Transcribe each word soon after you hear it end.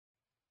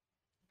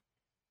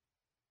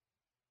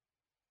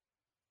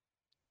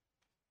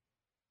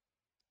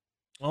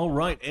All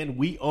right, and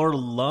we are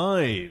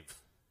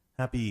live.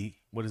 Happy,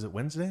 what is it,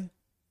 Wednesday?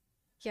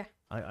 Yeah.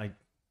 I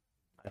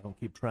don't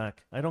keep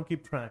track.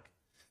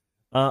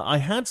 I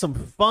had some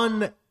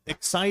fun,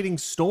 exciting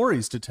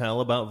stories to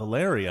tell about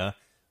Valeria,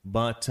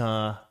 but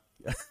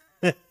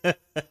but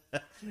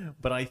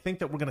I think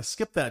that we're going to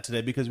skip that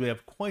today because we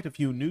have quite a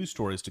few news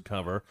stories to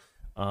cover.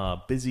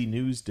 Busy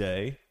news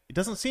day. It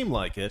doesn't seem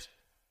like it,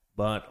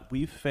 but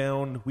we've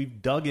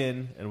dug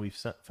in and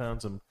we've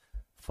found some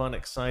fun,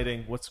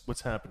 exciting.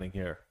 What's happening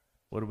here?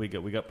 What do we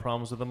get? We got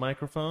problems with the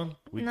microphone?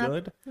 We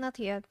good? Not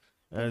yet.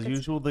 As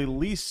usual, the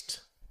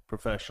least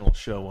professional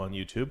show on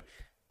YouTube.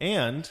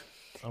 And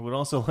I would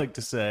also like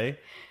to say,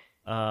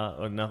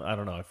 or no, I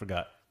don't know, I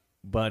forgot.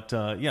 But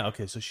yeah,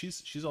 okay, so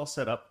she's all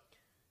set up.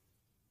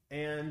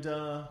 And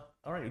all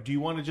right, do you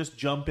want to just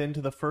jump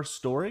into the first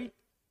story?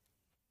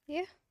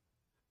 Yeah.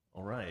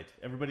 All right,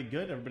 everybody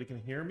good? Everybody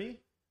can hear me?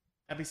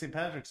 Happy St.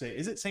 Patrick's Day.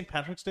 Is it St.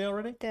 Patrick's Day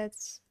already?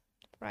 That's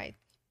right.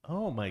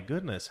 Oh my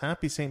goodness,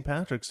 happy St.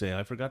 Patrick's Day.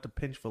 I forgot to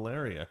pinch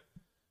Valeria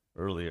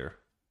earlier.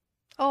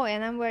 Oh,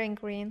 and I'm wearing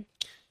green.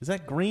 Is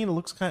that green? It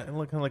looks kind of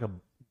like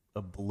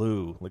a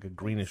blue, like a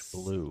greenish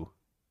blue.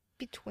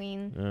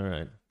 Between. All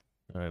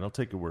right, I'll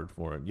take your word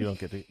for it. You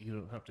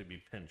don't have to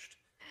be pinched,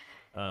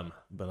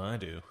 but I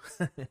do.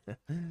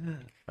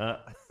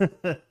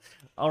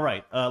 All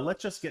right,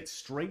 let's just get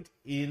straight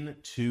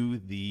into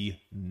the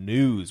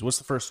news. What's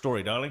the first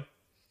story, darling?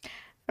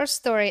 First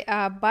story.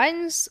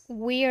 Biden's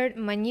weird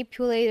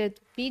manipulated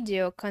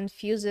video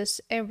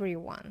confuses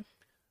everyone.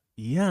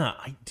 Yeah,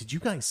 did you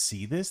guys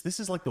see this? This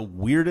is like the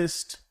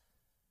weirdest.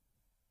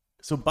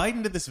 So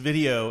Biden did this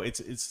video.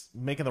 It's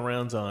making the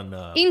rounds on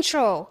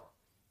Intro.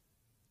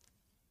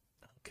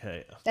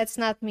 Okay. That's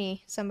not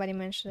me. Somebody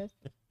mentioned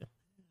it.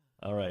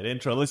 All right,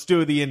 intro. Let's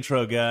do the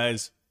intro,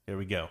 guys. Here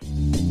we go.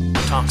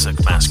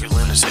 Toxic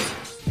masculinity.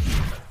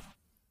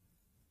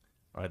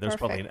 All right, there's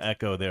probably an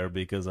echo there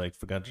because I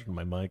forgot to turn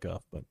my mic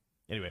off. But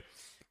anyway,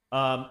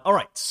 all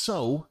right.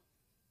 So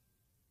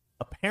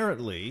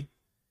apparently,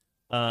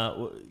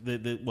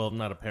 well,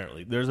 not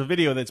apparently. There's a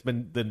video that's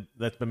been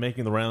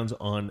making the rounds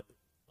on.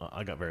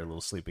 I got very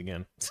little sleep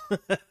again.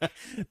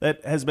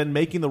 That has been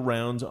making the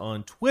rounds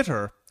on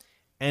Twitter,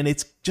 and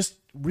it's just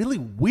really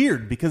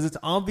weird because it's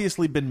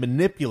obviously been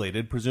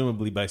manipulated,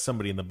 presumably by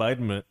somebody in the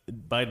Biden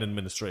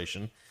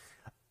administration.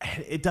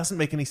 It doesn't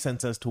make any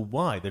sense as to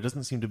why. There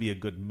doesn't seem to be a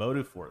good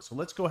motive for it. So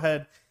let's go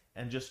ahead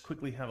and just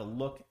quickly have a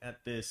look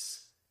at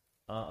this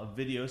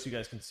video so you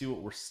guys can see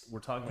what we're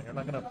talking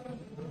about. I'm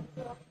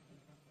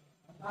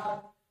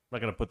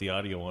not gonna put the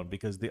audio on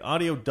because the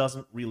audio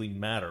doesn't really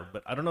matter.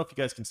 But I don't know if you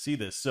guys can see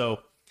this. So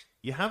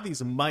you have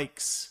these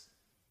mics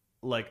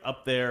like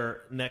up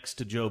there next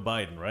to Joe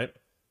Biden, right?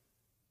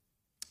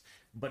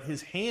 But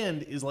his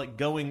hand is like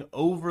going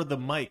over the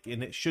mic,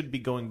 and it should be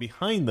going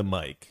behind the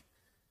mic.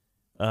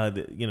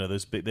 They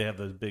have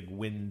those big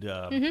wind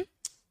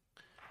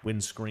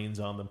screens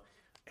on them.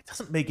 It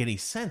doesn't make any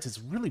sense. It's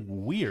really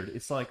weird.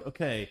 It's like,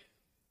 okay,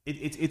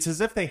 it's as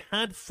if they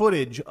had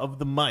footage of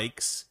the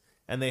mics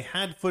and they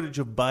had footage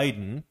of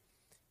Biden,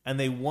 and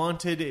they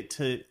wanted it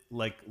to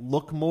like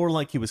look more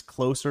like he was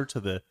closer to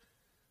the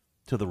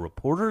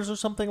reporters or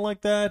something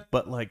like that.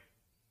 But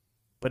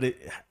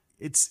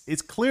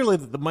it's clearly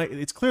that the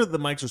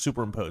mics are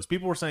superimposed.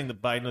 People were saying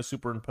that Biden is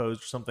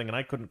superimposed or something, and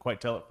I couldn't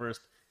quite tell at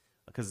first,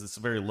 because it's a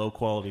very low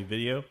quality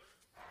video.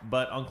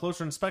 But on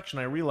closer inspection,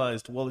 I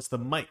realized, well, it's the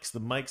mics. The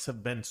mics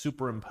have been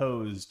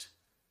superimposed.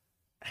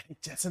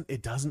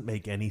 It doesn't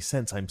make any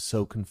sense. I'm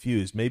so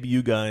confused. Maybe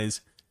you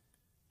guys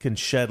can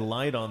shed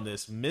light on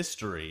this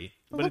mystery.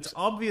 But it's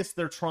obvious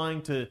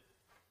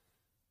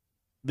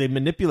they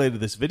manipulated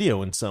this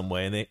video in some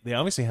way, and they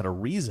obviously had a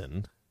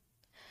reason.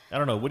 I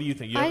don't know. What do you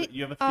think? You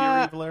have a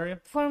theory,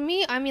 Valeria? For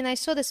me, I mean, I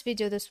saw this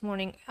video this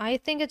morning. I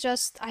think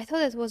I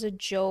thought it was a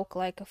joke,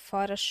 like a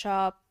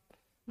Photoshop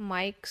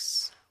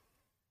mics.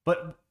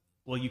 But,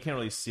 well, you can't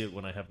really see it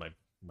when I have my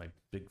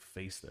big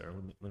face there.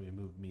 Let me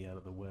move me out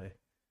of the way.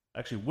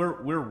 Actually,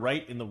 we're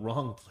right in the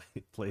wrong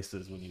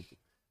places when you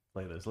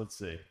play this. Let's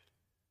see.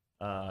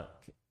 Can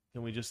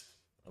we just...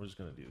 I'm just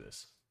going to do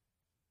this.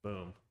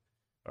 Boom.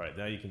 All right,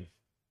 now you can...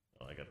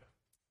 Oh, I got to...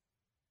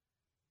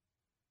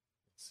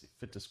 Let's see.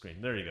 Fit to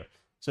screen. There you go.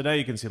 So now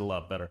you can see it a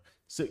lot better.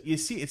 So you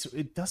see,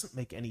 it doesn't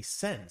make any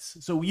sense.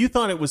 So you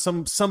thought it was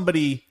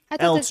somebody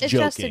else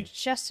joking. It's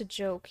just a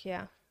joke,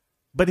 yeah.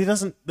 But it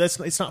doesn't.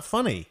 It's not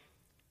funny.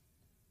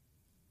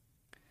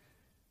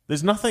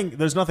 There's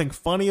nothing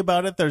funny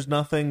about it. There's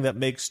nothing that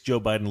makes Joe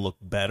Biden look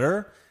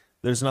better.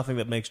 There's nothing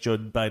that makes Joe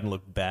Biden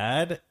look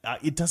bad.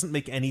 It doesn't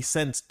make any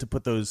sense to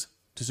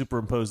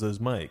superimpose those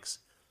mics.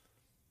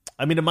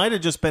 I mean, it might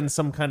have just been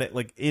some kind of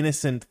like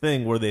innocent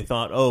thing where they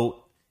thought,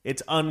 oh,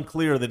 it's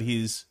unclear that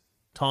he's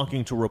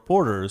talking to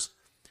reporters,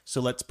 so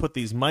let's put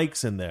these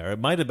mics in there. It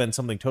might have been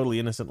something totally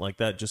innocent like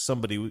that. Just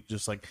somebody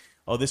just like,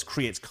 oh, this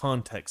creates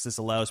context. This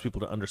allows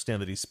people to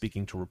understand that he's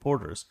speaking to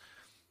reporters.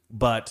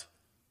 But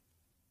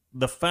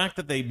the fact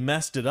that they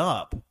messed it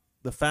up,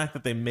 the fact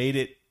that they made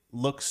it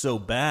look so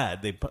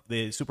bad,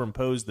 they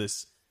superimposed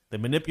this, they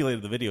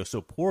manipulated the video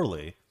so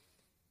poorly,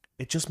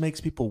 it just makes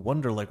people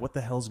wonder, like, what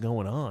the hell's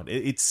going on.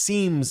 It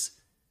seems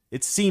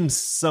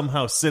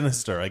somehow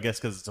sinister, I guess,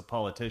 because it's a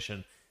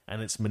politician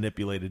and it's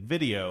manipulated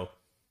video.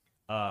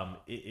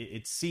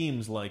 It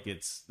seems like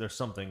there's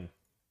something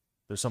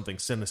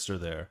sinister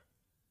there.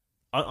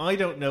 I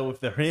don't know if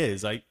there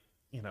is. I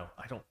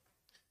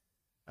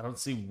don't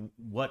see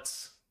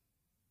what's.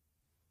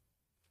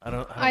 I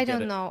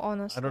don't know,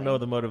 honestly. I don't know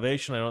the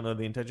motivation. I don't know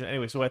the intention.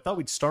 Anyway, so I thought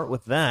we'd start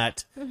with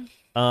that.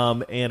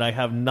 And I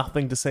have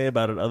nothing to say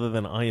about it other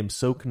than I am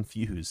so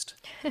confused.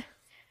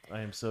 I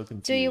am so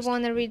confused. Do you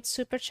want to read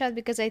Super Chat?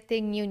 Because I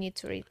think you need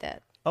to read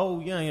that. Oh,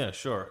 yeah,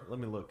 sure. Let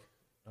me look.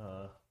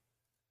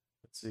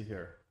 Let's see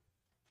here.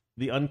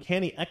 The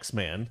Uncanny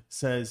X-Man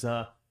says,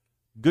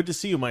 good to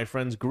see you, my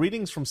friends.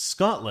 Greetings from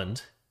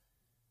Scotland,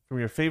 from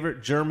your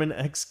favorite German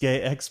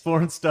ex-gay,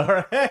 ex-porn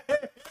star,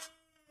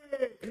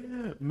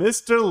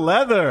 Mr.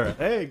 Leather.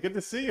 Hey, good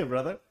to see you,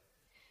 brother.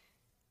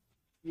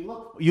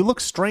 You look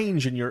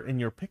strange in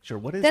your picture.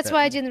 What is that? That's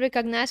why I didn't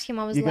recognize him.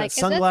 I was you like, got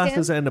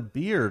sunglasses and a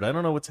beard. I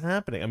don't know what's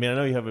happening. I mean, I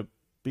know you have a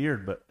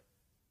beard, but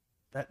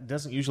that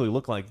doesn't usually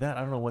look like that.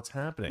 I don't know what's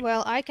happening.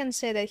 Well, I can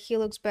say that he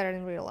looks better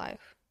in real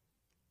life.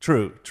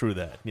 True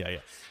that. Yeah.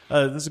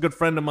 This is a good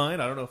friend of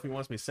mine. I don't know if he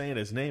wants me saying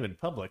his name in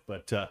public,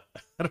 but I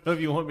don't know if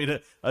you want me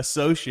to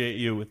associate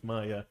you with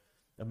my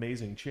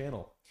amazing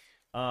channel.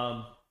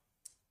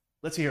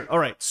 Let's see here. All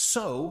right,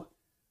 so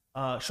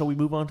shall we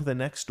move on to the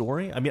next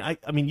story? I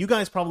mean, you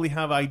guys probably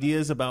have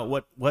ideas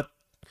about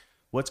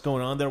what's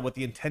going on there, what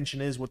the intention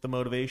is, what the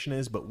motivation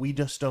is, but we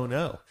just don't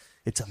know.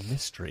 It's a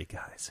mystery,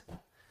 guys.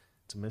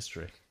 It's a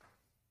mystery.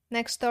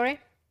 Next story?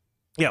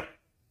 Yeah.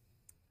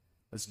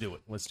 Let's do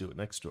it.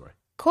 Next story.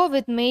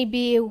 COVID may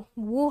be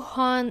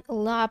Wuhan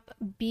lab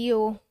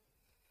bioweapon?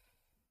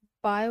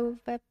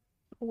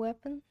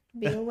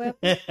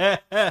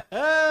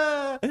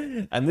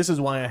 And this is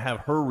why I have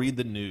her read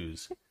the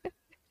news,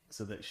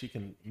 so that she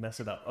can mess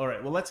it up. All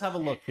right, well, let's have a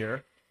look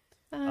here.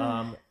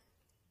 Hold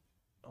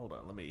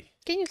on, let me...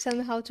 Can you tell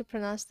me how to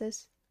pronounce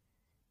this?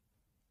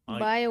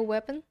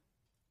 Bioweapon?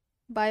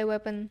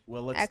 Bioweapon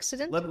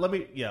accident? Let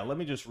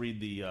me just read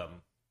the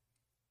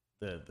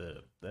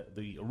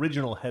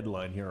original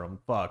headline here on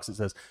Fox. It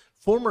says,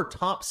 former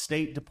top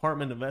State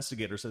Department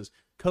investigator says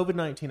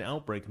COVID-19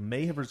 outbreak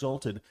may have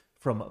resulted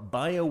from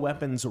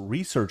bioweapons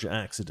research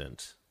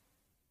accident.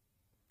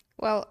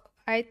 Well,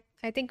 I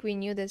think we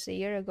knew this a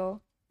year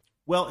ago.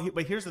 Well,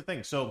 but here's the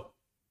thing. So,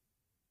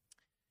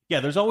 yeah,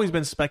 there's always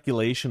been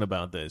speculation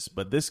about this,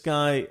 but this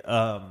guy,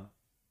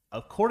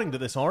 according to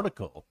this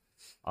article,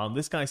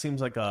 this guy seems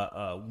like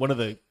one of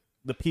the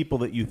people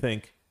that you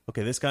think,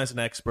 okay, this guy's an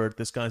expert.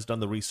 This guy's done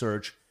the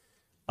research.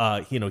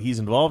 He's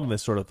involved in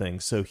this sort of thing.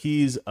 So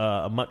he's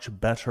a much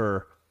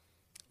better.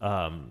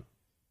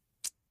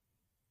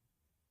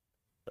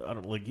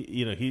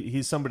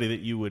 He's somebody that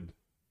you would,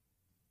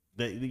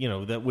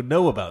 that would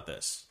know about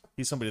this.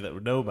 He's somebody that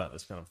would know about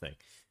this kind of thing.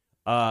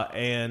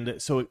 And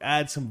so it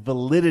adds some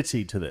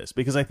validity to this,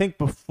 because I think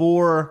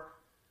before,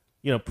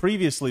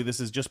 previously this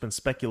has just been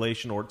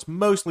speculation, or it's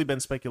mostly been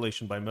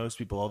speculation by most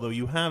people, although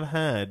you have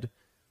had,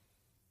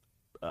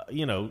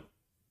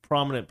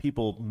 prominent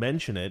people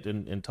mention it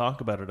and talk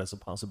about it as a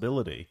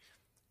possibility.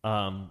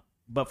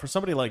 But for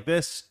somebody like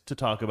this to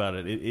talk about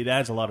it, it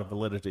adds a lot of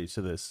validity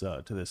to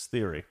this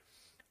theory.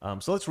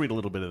 So let's read a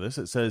little bit of this.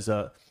 It says,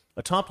 as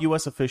top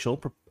U.S. officials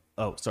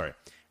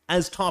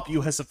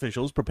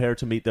prepare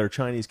to meet their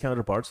Chinese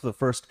counterparts for the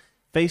first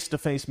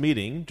face-to-face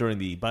meeting during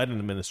the Biden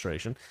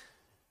administration,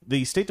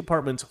 the State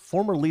Department's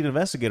former lead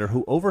investigator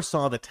who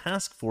oversaw the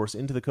task force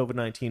into the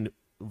COVID-19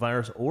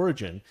 virus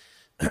origin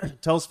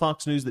tells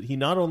Fox News that he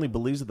not only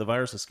believes that the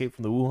virus escaped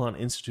from the Wuhan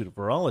Institute of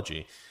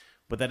Virology,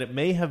 but that it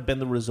may have been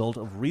the result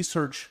of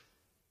research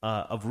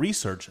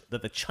that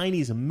the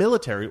Chinese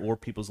military, or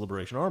People's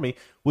Liberation Army,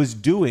 was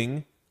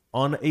doing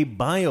on a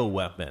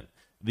bioweapon.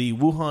 The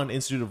Wuhan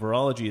Institute of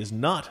Virology is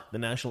not the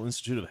National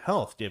Institute of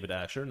Health, David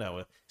Asher, now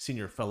a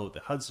senior fellow at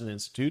the Hudson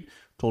Institute,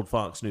 told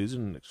Fox News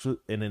in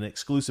an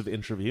exclusive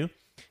interview.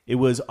 It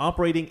was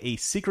operating a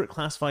secret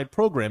classified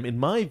program, in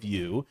my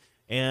view,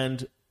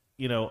 and,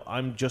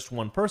 I'm just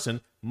one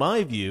person.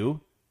 My view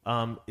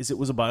is it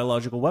was a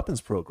biological weapons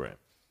program.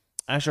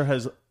 Asher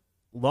has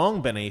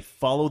long been a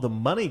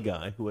follow-the-money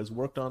guy who has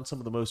worked on some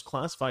of the most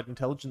classified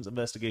intelligence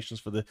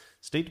investigations for the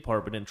State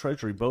Department and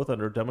Treasury, both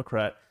under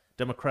Democrat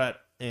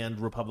and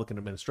Republican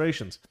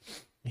administrations.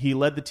 He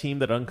led the team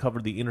that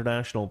uncovered the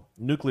International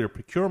Nuclear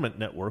Procurement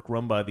Network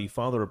run by the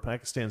father of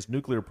Pakistan's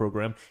nuclear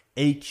program,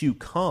 A.Q.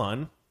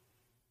 Khan.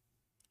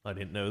 I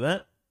didn't know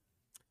that.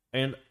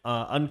 And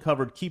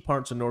uncovered key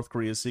parts of North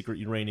Korea's secret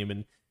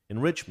uranium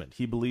enrichment.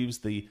 He believes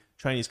the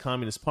Chinese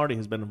Communist Party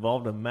has been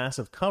involved in a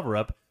massive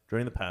cover-up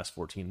during the past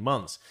 14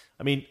 months.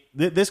 I mean,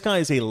 this guy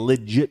is a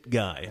legit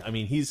guy. I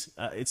mean, it's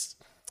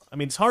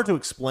hard to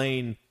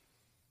explain.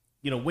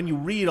 When you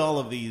read all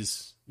of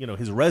these,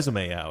 his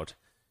resume out,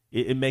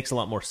 it makes a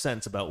lot more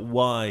sense about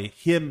why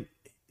him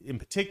in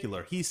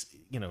particular, his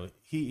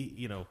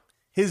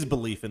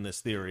belief in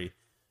this theory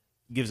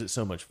gives it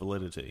so much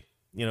validity.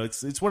 You know,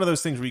 it's one of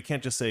those things where you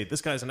can't just say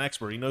this guy's an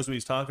expert. He knows what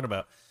he's talking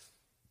about.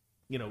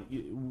 You know,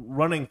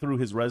 running through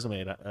his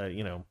resume,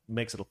 you know,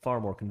 makes it far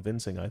more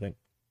convincing, I think.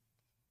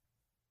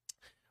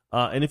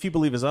 And if you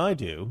believe, as I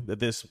do, that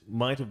this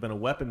might have been a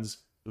weapons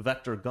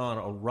vector gone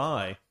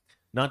awry,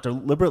 not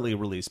deliberately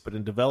released, but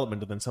in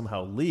development and then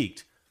somehow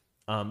leaked,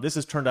 this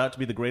has turned out to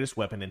be the greatest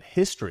weapon in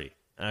history,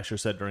 Asher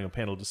said during a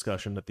panel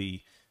discussion at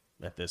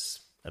this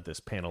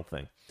panel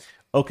thing.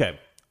 Okay,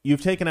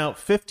 you've taken out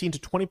 15 to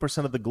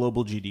 20% of the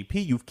global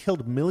GDP. You've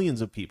killed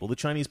millions of people. The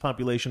Chinese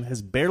population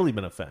has barely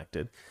been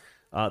affected.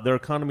 Their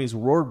economies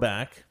roared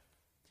back,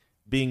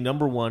 being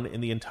number one in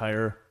the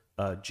entire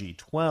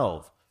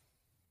G12.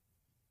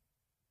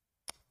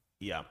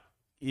 Yeah.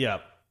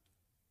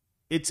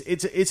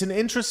 It's an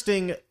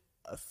interesting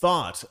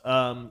thought.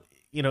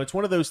 You know, it's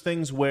one of those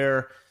things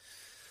where.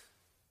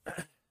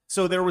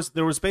 So there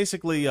was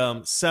basically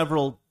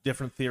several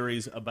different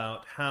theories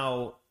about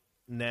how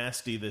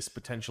nasty this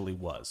potentially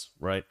was,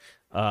 right?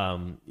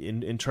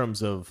 In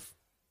terms of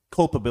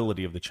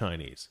culpability of the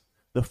Chinese.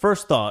 The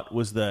first thought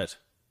was that,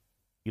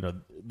 you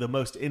know, the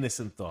most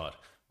innocent thought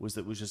was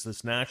that it was just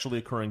this naturally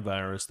occurring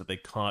virus that they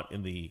caught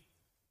in the,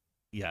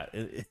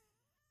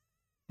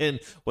 in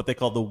what they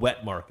call the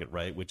wet market,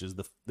 right? Which is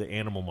the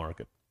animal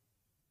market,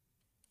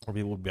 where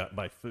people would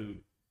buy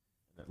food.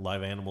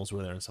 Live animals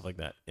were there and stuff like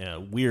that. Yeah,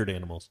 weird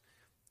animals.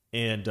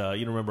 And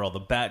you remember all the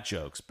bat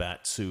jokes,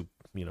 bat soup,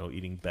 you know,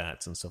 eating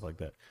bats and stuff like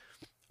that.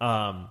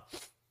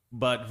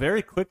 But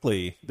very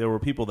quickly, there were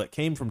people that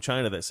came from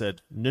China that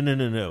said,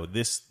 no,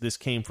 this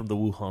came from the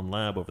Wuhan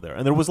lab over there.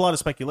 And there was a lot of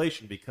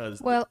speculation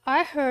because... Well,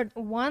 I heard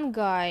one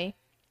guy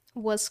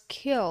was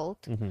killed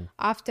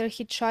after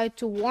he tried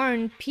to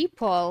warn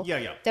people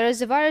there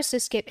is a virus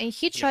escape. And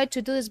he tried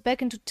to do this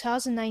back in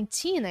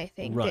 2019, I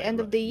think, the end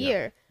of the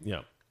year.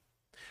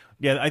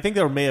 Yeah, I think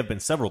there may have been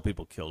several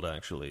people killed,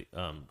 actually,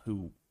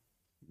 who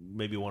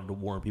maybe wanted to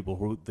warn people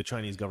who the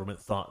Chinese government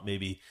thought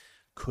maybe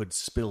could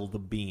spill the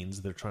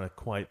beans. They're trying to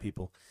quiet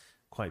people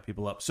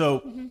up.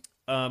 So,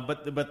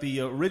 but the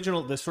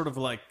original, the sort of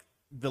like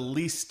the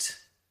least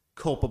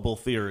culpable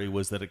theory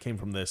was that it came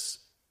from this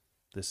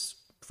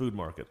food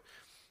market.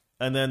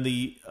 And then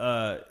the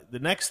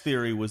next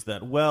theory was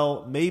that,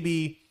 well,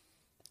 maybe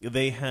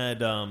they had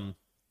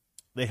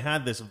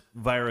this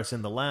virus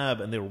in the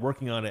lab and they were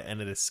working on it and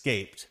it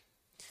escaped.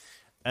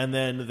 And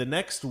then the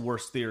next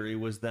worst theory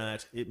was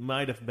that it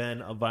might have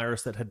been a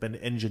virus that had been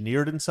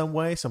engineered in some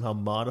way, somehow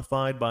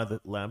modified by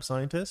the lab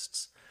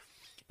scientists.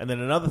 And then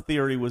another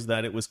theory was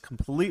that it was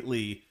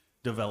completely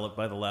developed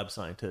by the lab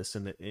scientists,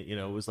 and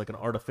it was like an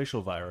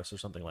artificial virus or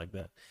something like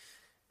that.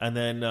 And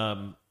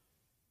then,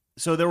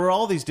 so there were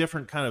all these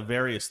different kind of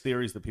various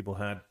theories that people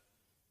had.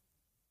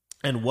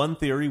 And one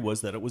theory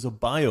was that it was a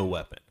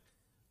bioweapon.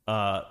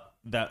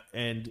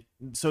 And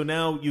so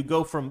now you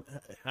go from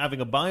having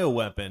a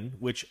bioweapon,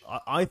 which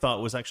I thought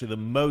was actually the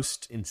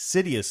most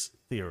insidious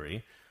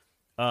theory,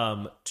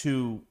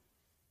 to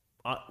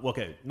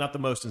okay, not the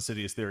most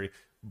insidious theory,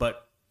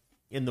 but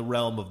in the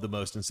realm of the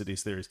most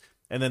insidious theories.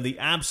 And then the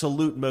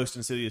absolute most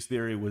insidious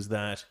theory was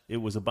that it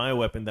was a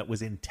bioweapon that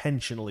was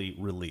intentionally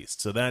released.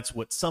 So that's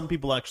what some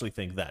people actually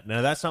think that.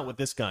 Now, that's not what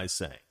this guy's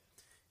saying.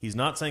 He's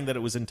not saying that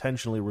it was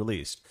intentionally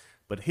released,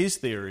 but his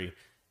theory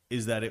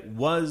is that it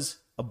was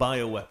a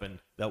bioweapon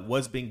that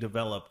was being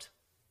developed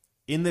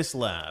in this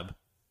lab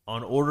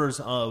on orders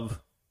of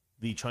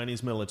the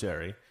Chinese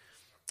military,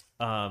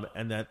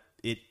 and that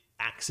it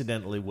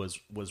accidentally was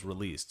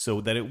released.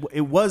 So that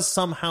it was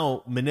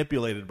somehow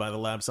manipulated by the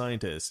lab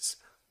scientists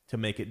to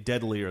make it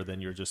deadlier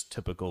than your just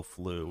typical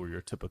flu or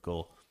your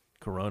typical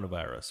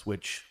coronavirus,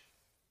 which,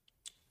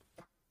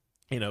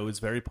 is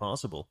very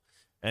possible.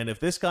 And if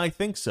this guy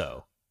thinks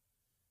so,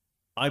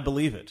 I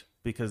believe it,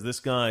 because this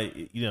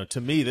guy,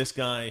 to me, this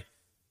guy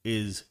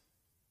is,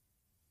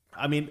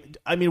 I mean,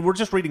 we're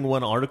just reading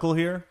one article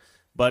here,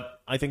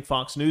 but I think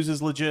Fox News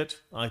is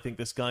legit. I think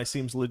this guy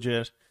seems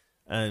legit,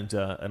 and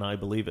I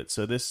believe it.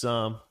 So this,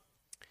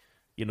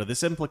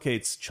 this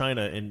implicates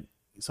China in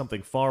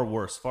something far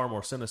worse, far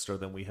more sinister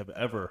than we have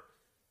ever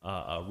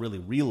really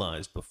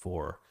realized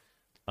before.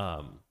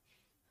 And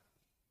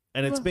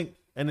the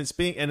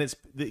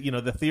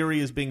theory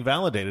is being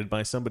validated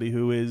by somebody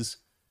who is,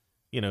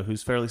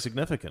 who's fairly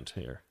significant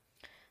here.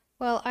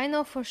 Well, I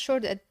know for sure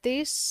that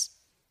this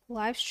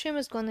live stream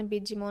is going to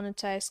be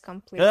demonetized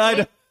completely.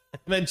 I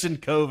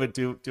mentioned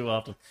COVID too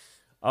often.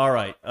 All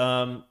right.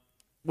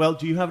 Well,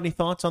 do you have any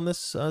thoughts on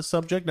this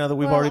subject now that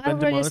we've already been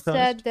demonetized? I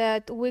already said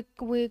that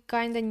we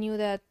kind of knew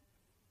that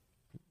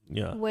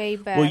way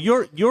back. Well,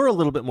 you're a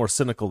little bit more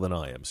cynical than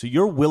I am, so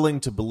you're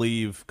willing to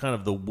believe kind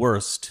of the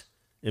worst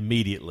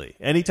immediately.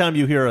 Anytime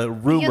you hear a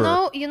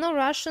rumor,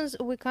 Russians,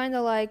 we kind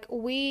of like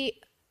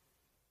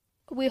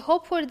we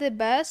hope for the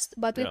best,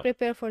 but we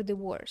prepare for the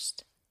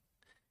worst.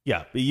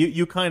 Yeah, but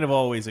you kind of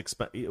always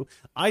expect.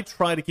 I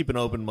try to keep an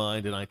open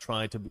mind, and I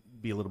try to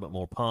be a little bit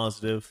more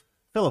positive.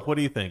 Philip, what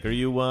do you think? Are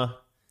you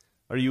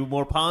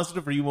more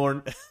positive? Are you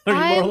more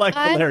more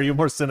likable? Or are you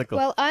more cynical?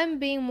 Well, I'm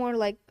being more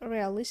like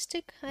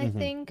realistic. I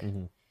think.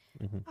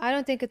 I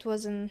don't think it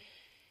was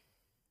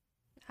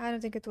I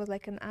don't think it was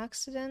like an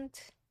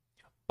accident.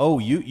 Oh,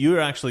 you're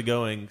actually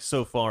going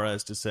so far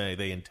as to say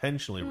they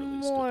intentionally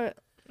released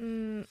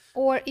it.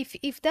 Or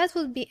if that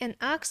would be an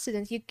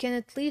accident, you can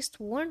at least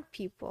warn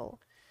people.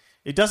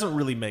 It doesn't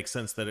really make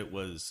sense that it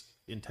was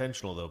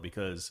intentional, though,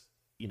 because,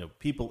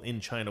 people in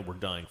China were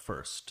dying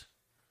first.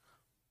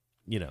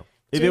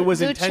 If it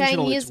was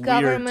intentional, Chinese it's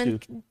government,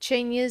 weird to...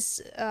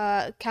 Chinese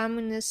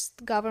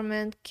communist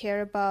government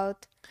care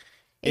about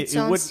its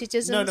own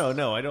citizens?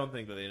 No, I don't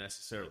think that they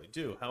necessarily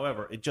do.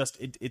 However,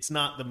 it's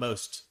not the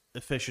most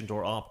efficient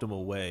or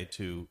optimal way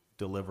to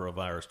deliver a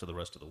virus to the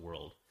rest of the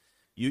world.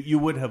 You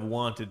would have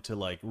wanted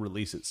to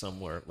release it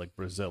somewhere like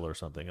Brazil or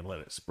something and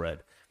let it spread.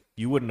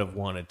 You wouldn't have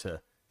wanted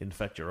to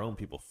infect your own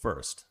people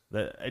first.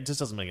 It just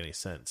doesn't make any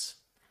sense.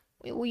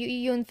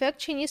 You infect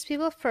Chinese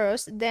people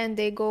first, then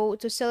they go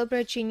to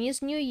celebrate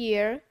Chinese New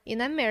Year in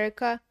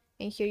America,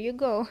 and here you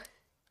go.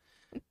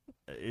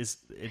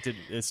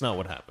 It's not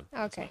what happened.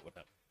 Okay.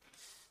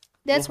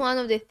 That's one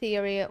of the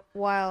theory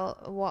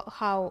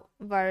how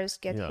virus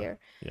get here.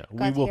 Yeah,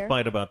 we will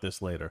fight about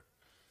this later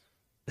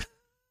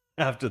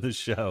after the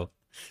show.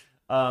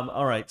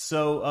 All right,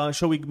 so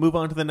shall we move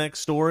on to the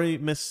next story,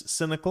 Miss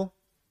Cynical?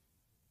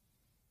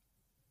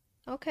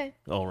 Okay.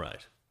 All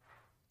right.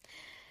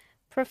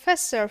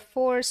 Professor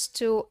forced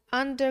to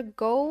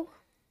undergo,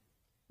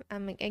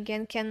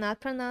 again cannot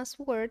pronounce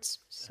words,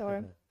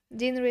 sorry,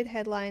 didn't read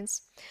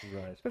headlines.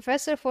 Right.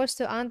 Professor forced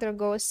to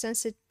undergo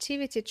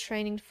sensitivity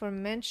training for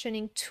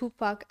mentioning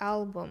Tupac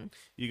album.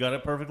 You got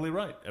it perfectly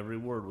right. Every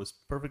word was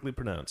perfectly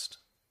pronounced.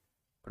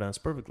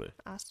 Pronounced perfectly.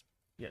 Awesome.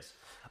 Yes.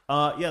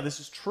 Yeah, this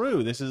is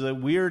true. This is a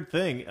weird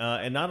thing.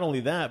 And not only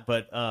that,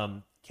 but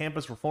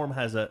Campus Reform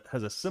has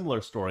a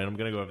similar story, and I'm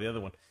going to go over the other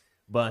one.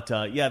 But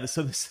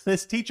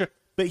this teacher...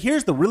 But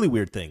here's the really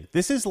weird thing.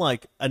 This is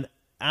like an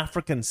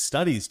African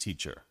studies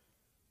teacher.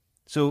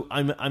 So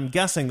I'm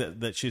guessing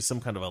that she's some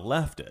kind of a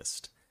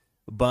leftist.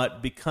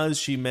 But because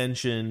she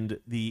mentioned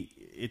the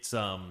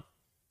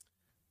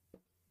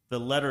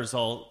letters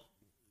all,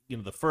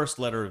 the first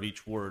letter of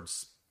each word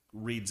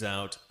reads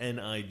out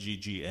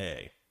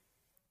Nigga.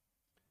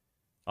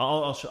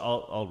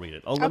 I'll read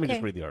it. Let me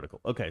just read the article.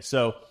 Okay,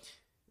 so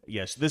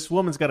yes, this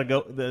woman's got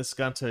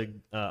to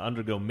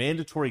undergo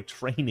mandatory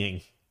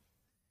training.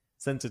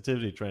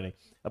 Sensitivity training.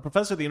 A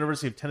professor at the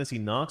University of Tennessee,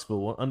 Knoxville,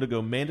 will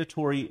undergo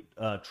mandatory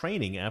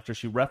training after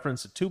she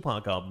referenced a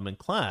Tupac album in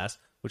class,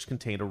 which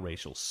contained a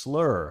racial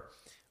slur.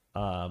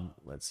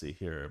 Let's see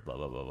here. Blah,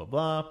 blah, blah, blah,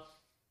 blah.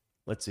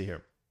 Let's see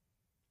here.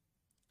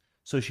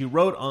 So she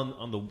wrote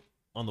on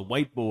the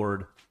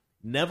whiteboard,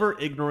 "Never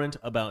ignorant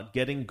about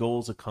getting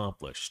goals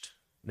accomplished.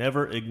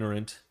 Never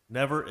ignorant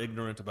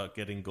about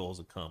getting goals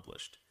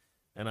accomplished.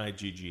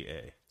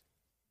 Nigga.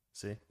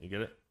 See? You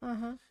get it?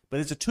 Uh-huh. But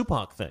it's a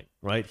Tupac thing,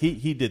 right?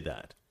 He did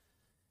that.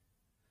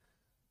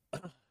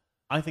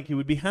 I think he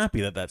would be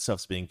happy that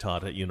stuff's being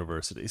taught at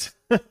universities.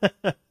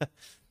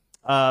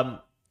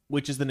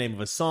 Which is the name of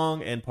a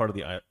song and part of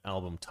the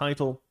album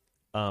title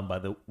by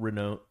the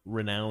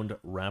renowned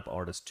rap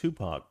artist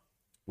Tupac.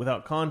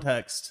 Without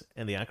context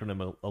and the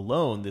acronym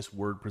alone, this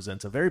word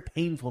presents a very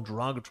painful,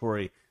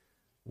 derogatory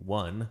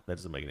one, that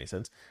doesn't make any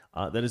sense,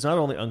 that is not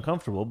only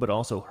uncomfortable, but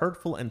also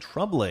hurtful and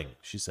troubling,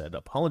 she said,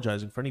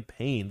 apologizing for any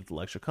pain that the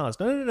lecture caused.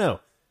 No.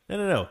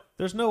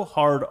 There's no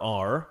hard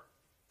R.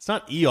 It's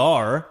not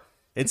ER.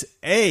 It's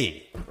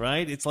A,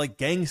 right? It's like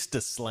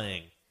gangsta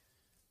slang.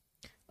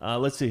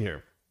 Let's see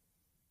here.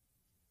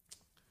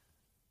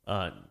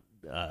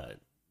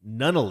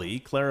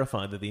 Nunnally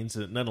clarified that the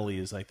incident, Nunnally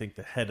is, I think,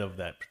 the head of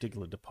that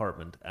particular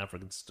department,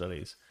 African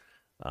Studies,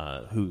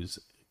 who's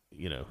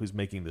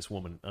making this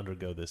woman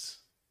undergo this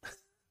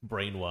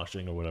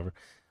brainwashing or whatever.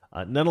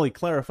 Nunnally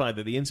clarified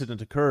that the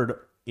incident occurred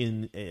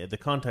in the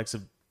context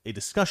of a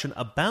discussion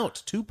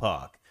about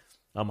Tupac.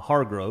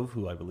 Hargrove,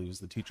 who I believe is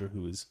the teacher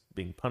who is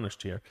being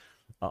punished here,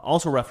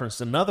 also referenced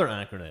another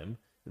acronym,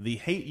 the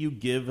hate you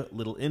give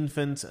little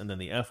infants, and then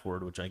the F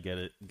word, which I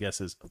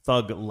guess is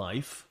thug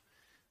life.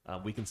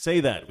 We can say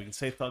that. We can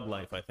say thug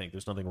life, I think.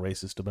 There's nothing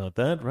racist about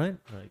that, right?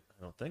 I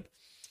don't think.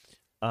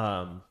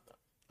 Am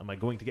I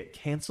going to get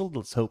canceled?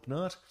 Let's hope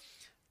not.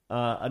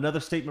 Another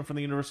statement from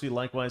the university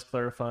likewise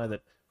clarified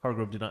that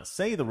Hargrove did not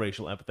say the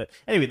racial epithet.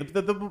 Anyway,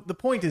 the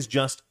point is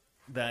just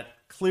that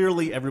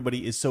clearly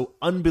everybody is so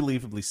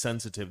unbelievably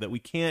sensitive that we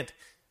can't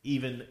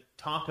even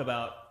talk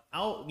about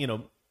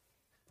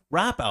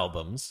rap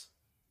albums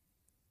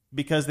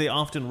because they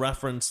often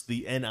reference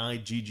the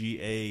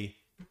Nigga,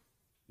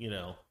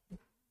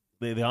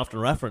 they often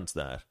reference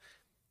that.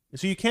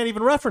 So you can't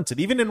even reference it.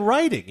 Even in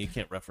writing, you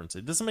can't reference it.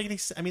 It doesn't make any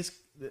sense. I mean,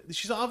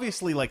 she's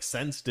obviously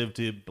sensitive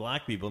to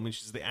black people. I mean,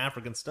 she's the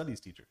African studies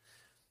teacher.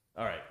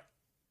 All right.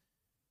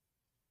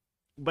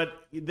 But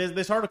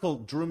this article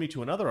drew me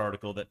to another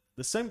article that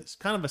it's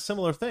kind of a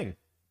similar thing.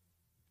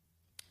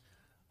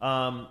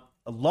 A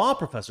law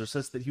professor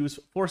says that he was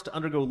forced to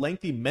undergo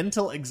lengthy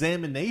mental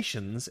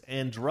examinations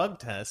and drug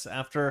tests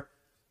after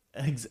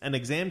an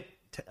exam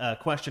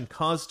question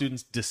caused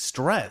students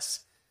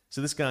distress. So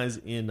this guy's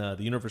in the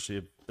University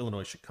of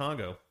Illinois,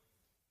 Chicago.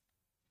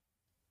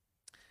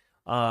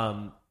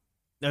 So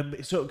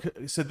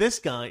this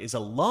guy is a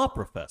law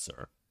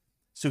professor.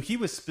 So he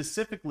was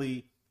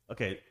specifically,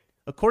 okay,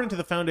 according to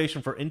the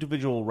Foundation for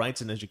Individual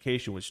Rights in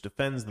Education, which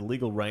defends the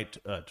legal right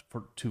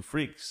to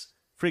free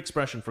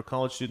expression for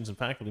college students and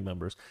faculty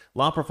members,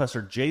 law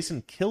professor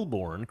Jason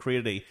Kilborn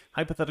created a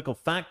hypothetical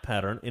fact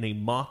pattern in a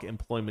mock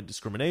employment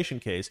discrimination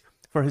case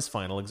for his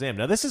final exam.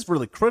 Now, this is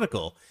really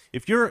critical.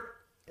 If you're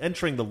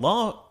entering the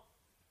law,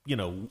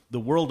 the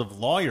world of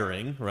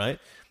lawyering, right?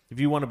 If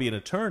you want to be an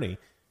attorney,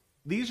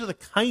 these are the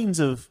kinds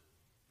of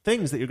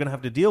things that you're going to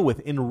have to deal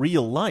with in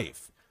real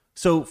life.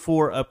 So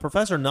for a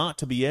professor not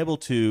to be able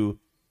to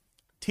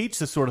teach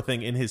this sort of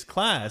thing in his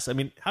class, I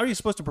mean, how are you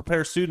supposed to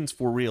prepare students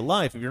for real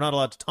life if you're not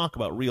allowed to talk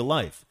about real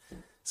life?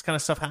 This kind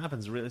of stuff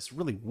happens. It's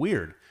really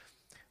weird.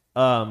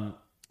 The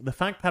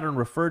fact pattern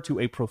referred to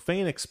a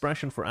profane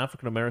expression for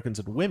African Americans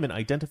and women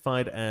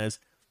identified as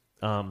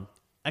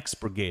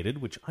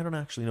expurgated, which I don't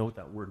actually know what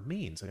that word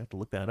means. I have to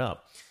look that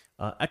up.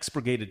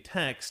 Expurgated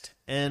text,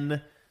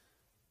 N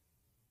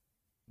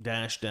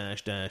dash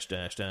dash dash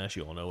dash dash,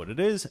 you all know what it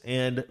is,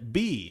 and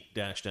B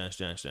dash dash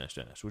dash dash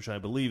dash, which I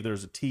believe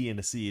there's a T and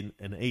a C and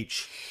an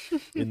H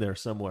in there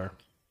somewhere,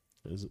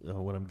 is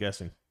what I'm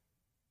guessing.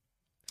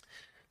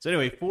 So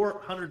anyway,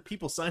 400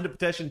 people signed a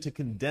petition to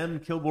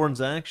condemn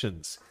Kilborn's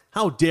actions.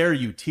 How dare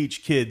you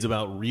teach kids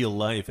about real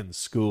life in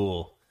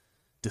school?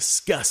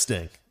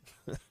 Disgusting.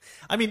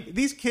 I mean,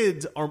 these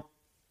kids are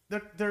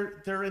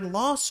they're in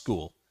law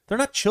school. They're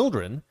not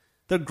children.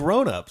 They're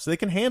grown-ups. They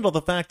can handle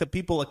the fact that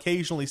people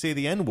occasionally say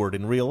the N-word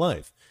in real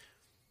life.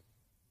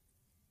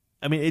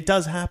 I mean, it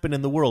does happen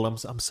in the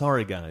world. I'm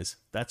sorry, guys.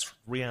 That's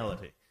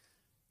reality.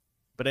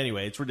 But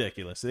anyway, it's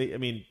ridiculous. I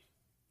mean,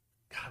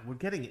 God, we're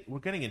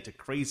getting into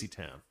crazy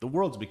town. The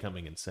world's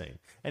becoming insane.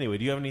 Anyway,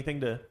 do you have anything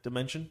to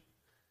mention?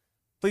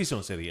 Please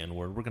don't say the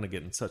N-word. We're going to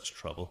get in such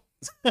trouble.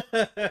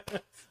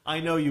 I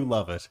know you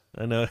love it.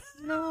 I know.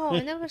 No, I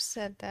never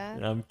said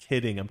that. I'm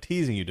kidding. I'm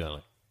teasing you,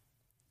 darling.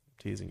 I'm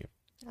teasing you.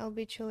 I'll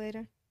beat you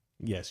later.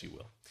 Yes, you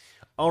will.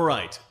 All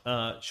right.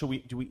 Shall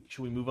we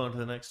move on to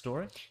the next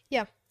story?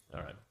 Yeah.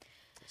 All right.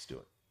 Let's do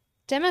it.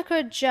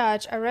 Democrat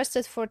judge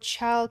arrested for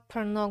child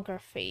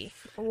pornography.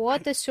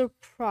 What a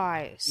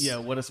surprise. Yeah,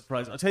 what a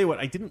surprise. I'll tell you what,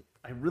 I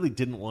really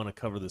didn't want to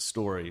cover this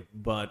story,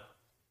 but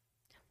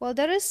well,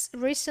 there is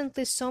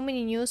recently so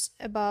many news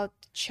about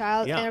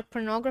child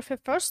pornography.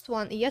 First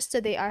one,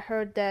 yesterday I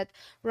heard that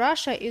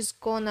Russia is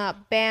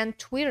gonna ban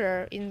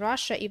Twitter in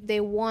Russia if they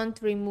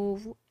won't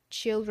remove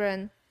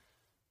children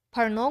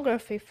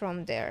pornography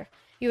from there.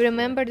 You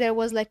remember there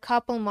was like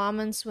couple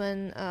moments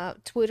when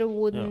Twitter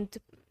wouldn't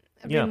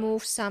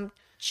remove some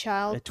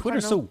child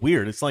Twitter's so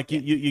weird. It's like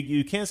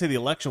you can't say the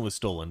election was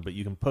stolen, but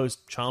you can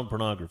post child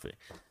pornography.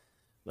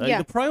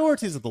 The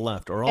priorities of the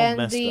left are all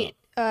messed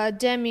up.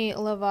 Demi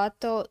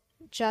Lovato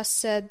just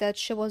said that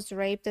she was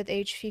raped at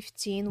age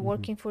 15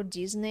 working for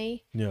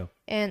Disney. Yeah.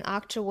 And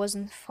actor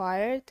wasn't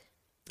fired.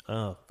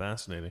 Oh,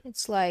 fascinating.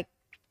 It's like...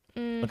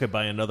 Okay,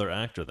 by another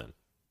actor then.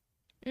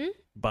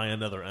 By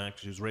another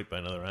actor. She was raped by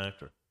another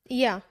actor.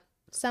 Yeah.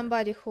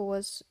 Somebody who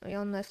was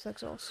on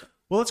Netflix also.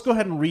 Well, let's go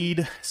ahead and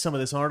read some of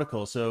this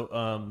article.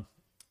 So,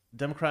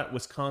 Democrat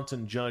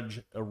Wisconsin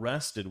judge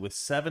arrested with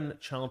 7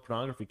 child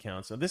pornography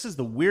counts. Now, this is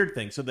the weird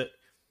thing. So that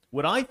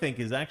what I think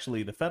is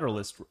actually the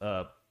Federalist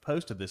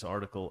posted this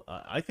article.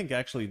 I think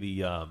actually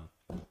the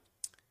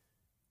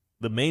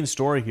main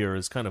story here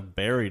is kind of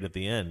buried at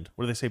the end.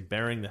 What do they say?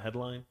 Burying the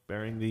headline?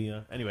 Burying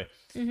the... Anyway.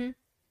 Mm-hmm.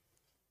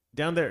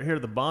 Down there, here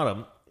at the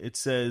bottom, it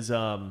says...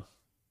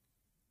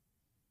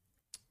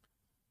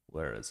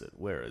 Where is it?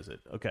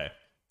 Okay.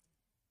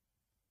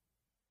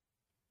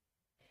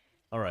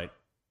 All right.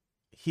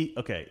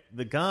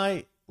 The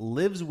guy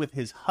lives with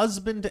his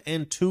husband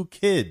and 2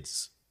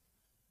 kids.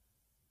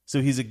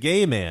 So he's a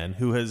gay man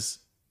who has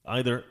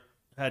either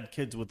had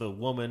kids with a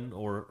woman,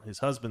 or his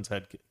husband's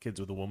had kids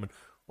with a woman,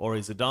 or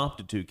he's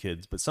adopted 2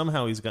 kids, but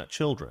somehow he's got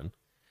children.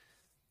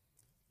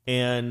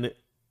 And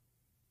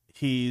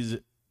he's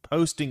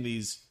posting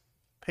these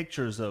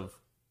pictures of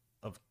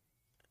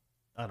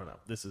I don't know.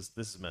 This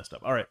is messed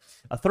up. All right.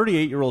 A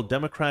 38-year-old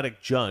Democratic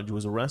judge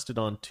was arrested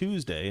on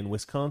Tuesday in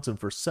Wisconsin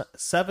for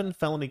 7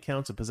 felony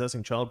counts of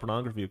possessing child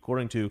pornography,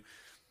 according to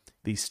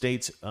the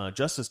state's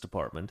Justice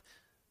Department.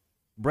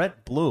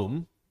 Brett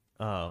Bloom,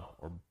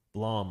 or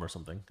Blom or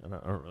something. I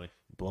don't really.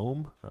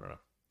 Blom? I don't know.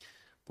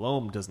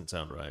 Blom doesn't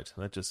sound right.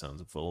 That just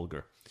sounds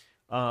vulgar.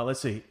 Let's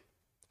see.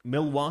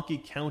 Milwaukee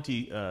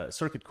County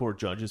Circuit Court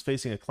judge is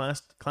facing a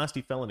Class D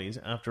felonies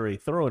after a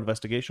thorough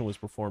investigation was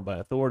performed by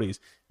authorities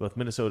in both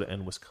Minnesota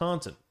and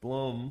Wisconsin.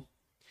 Blom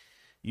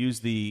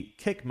used the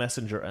Kik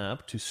Messenger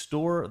app to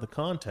store the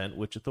content,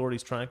 which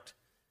authorities tracked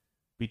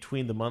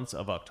between the months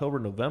of October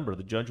and November.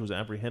 The judge was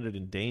apprehended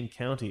in Dane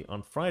County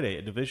on Friday.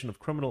 A division of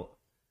criminal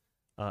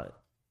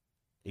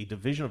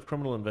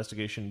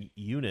investigation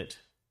unit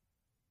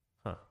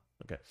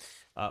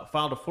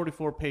filed a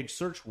 44-page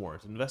search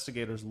warrant.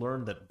 Investigators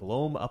learned that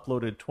Blom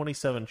uploaded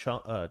 27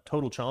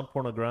 total child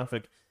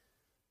pornographic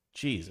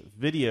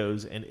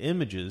videos and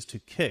images to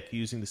Kik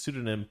using the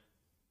pseudonym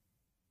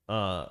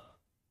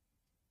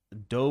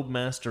Dobe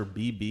Master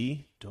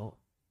BB. Dom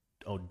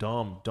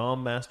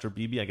Master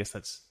BB. I guess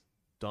that's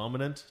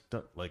dominant.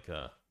 Like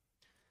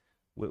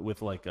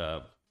with like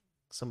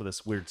some of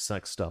this weird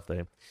sex stuff.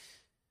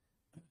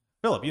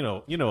 Philip,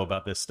 you know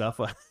about this stuff.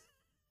 Why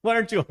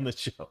aren't you on the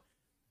show?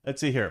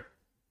 Let's see here.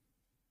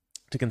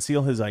 To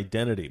conceal his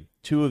identity,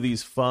 2 of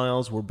these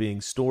files were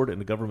being stored in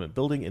a government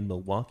building in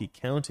Milwaukee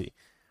County.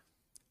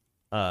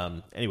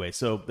 Anyway,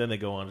 so then they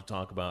go on to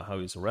talk about how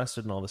he was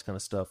arrested and all this kind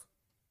of stuff.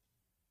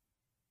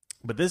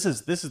 But this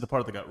is the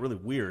part that got really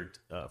weird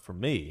for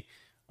me.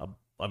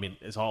 I mean,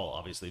 it's all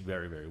obviously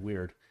very, very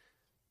weird.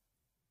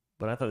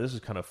 But I thought this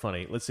was kind of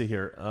funny. Let's see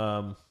here.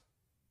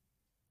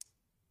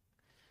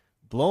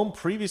 Blom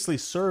previously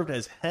served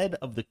as head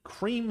of the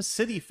Cream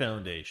City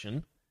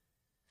Foundation,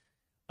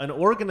 an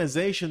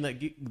organization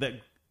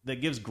that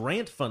gives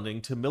grant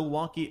funding to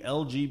Milwaukee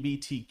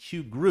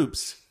LGBTQ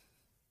groups,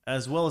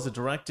 as well as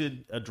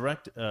directed a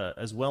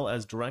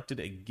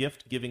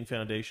gift-giving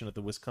foundation at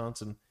the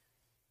Wisconsin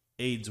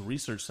AIDS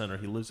Research Center.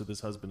 He lives with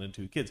his husband and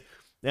 2 kids.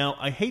 Now,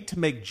 I hate to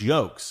make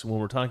jokes when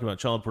we're talking about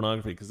child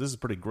pornography because this is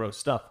pretty gross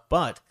stuff,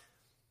 but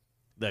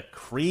the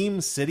Cream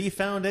City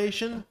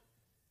Foundation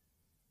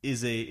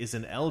is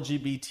an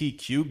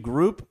LGBTQ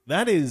group.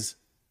 That is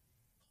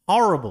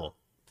horrible.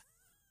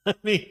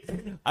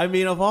 I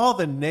mean, of all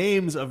the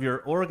names of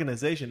your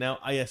organization, now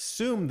I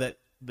assume that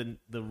the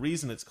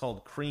reason it's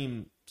called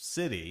Cream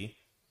City,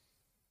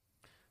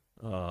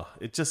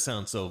 it just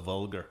sounds so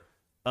vulgar,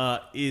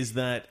 is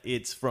that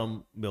it's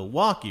from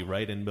Milwaukee,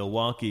 right? And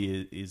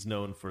Milwaukee is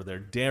known for their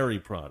dairy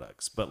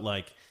products. But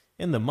like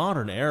in the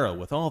modern era,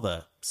 with all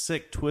the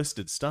sick,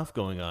 twisted stuff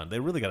going on, they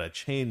really got to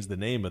change the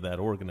name of that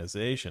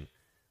organization.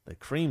 The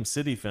Cream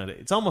City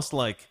Foundation. It's almost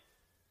like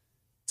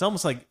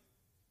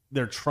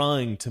they're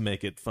trying to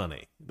make it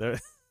funny.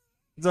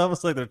 It's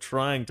almost like they're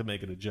trying to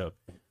make it a joke.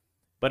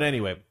 But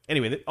anyway,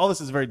 all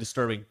this is very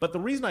disturbing. But the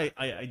reason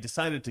I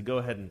decided to go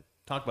ahead and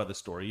talk about this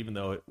story, even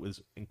though it was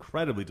an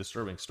incredibly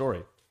disturbing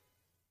story,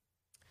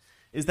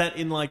 is that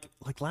in like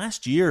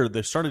last year,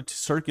 there started to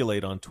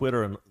circulate on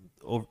Twitter and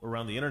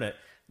around the internet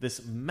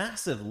this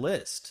massive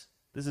list.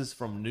 This is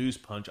from News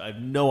Punch. I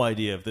have no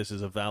idea if this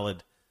is a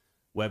valid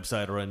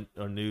website or a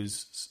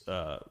news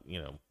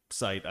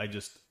site.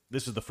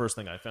 This is the first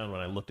thing I found when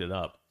I looked it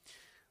up.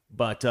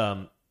 But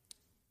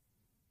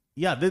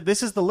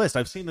this is the list.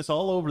 I've seen this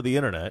all over the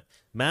internet.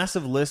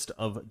 Massive list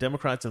of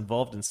Democrats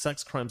involved in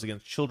sex crimes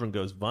against children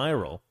goes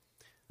viral.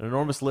 An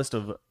enormous list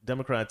of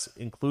Democrats,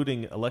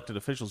 including elected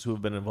officials who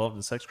have been involved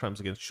in sex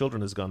crimes against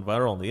children, has gone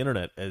viral on the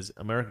internet as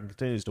America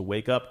continues to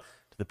wake up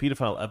to the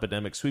pedophile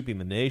epidemic sweeping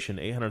the nation.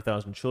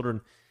 800,000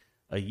 children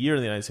a year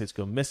in the United States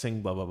go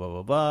missing, blah, blah, blah,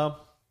 blah, blah.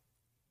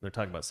 They're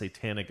talking about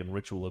satanic and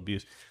ritual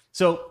abuse.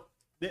 So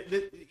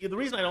the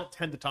reason I don't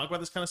tend to talk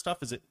about this kind of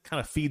stuff is it kind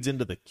of feeds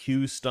into the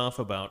Q stuff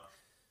about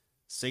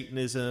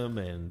Satanism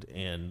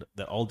and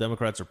that all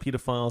Democrats are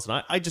pedophiles,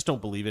 and I just don't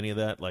believe any of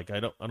that. Like I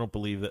don't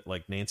believe that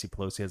like Nancy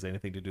Pelosi has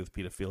anything to do with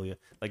pedophilia.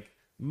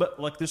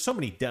 But there's so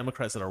many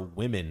Democrats that are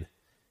women,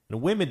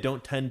 and women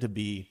don't tend to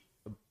be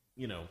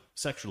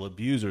sexual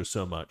abusers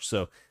so much.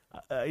 So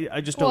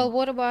I just don't. Well,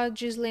 what about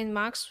Ghislaine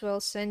Maxwell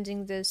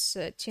sending this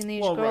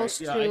teenage girls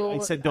right. to? I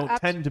said don't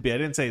tend to be. I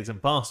didn't say it's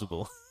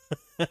impossible.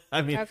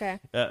 I mean, okay.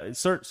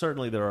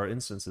 Certainly there are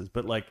instances,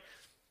 but like,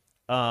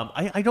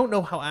 I don't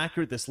know how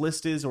accurate this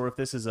list is, or if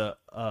this is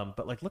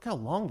but like, look how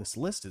long this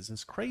list is.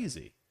 It's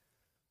crazy.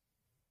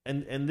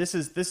 And this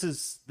is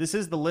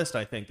the list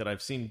I think that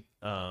I've seen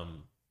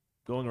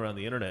going around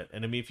the internet.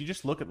 And I mean, if you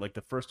just look at like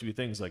the first few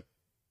things, like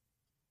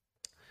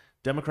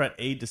Democrat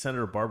aide to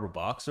Senator Barbara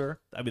Boxer,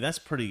 I mean, that's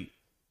pretty,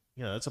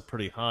 that's a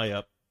pretty high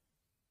up,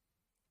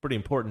 pretty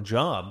important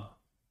job.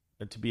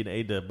 And to be an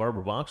aide to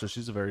Barbara Boxer,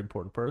 she's a very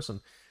important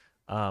person.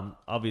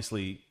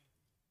 Obviously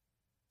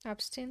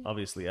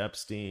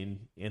Epstein,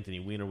 Anthony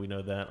Weiner, we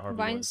know that. Harvey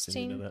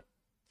Weinstein, we know that.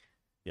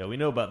 Yeah, we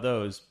know about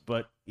those.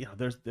 But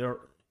there are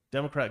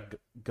Democrat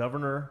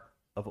governor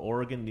of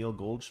Oregon, Neil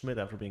Goldschmidt,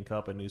 after being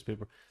caught by a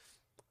newspaper.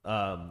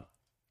 I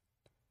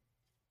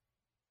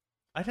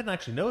didn't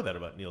actually know that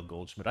about Neil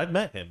Goldschmidt. I've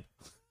met him.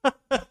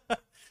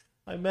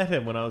 I met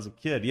him when I was a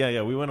kid.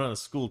 Yeah. We went on a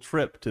school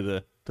trip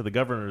to the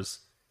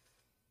governor's,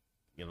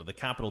 the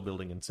Capitol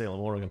building in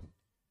Salem, Oregon.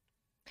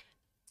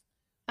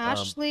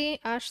 Ashley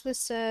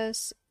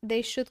says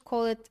they should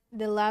call it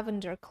the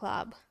Lavender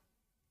Club.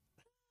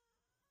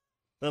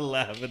 The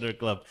Lavender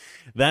Club.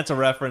 That's a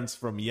reference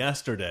from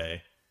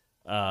yesterday,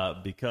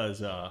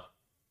 because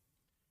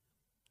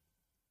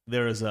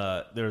there's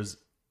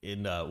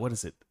what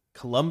is it?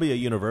 Columbia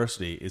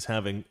University is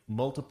having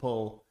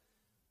multiple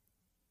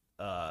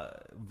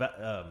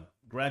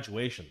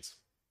graduations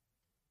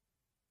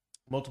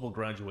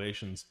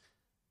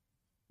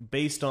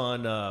based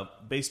on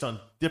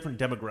different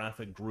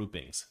demographic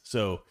groupings.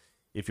 So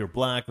if you're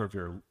black, or if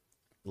you're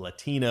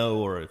Latino,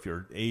 or if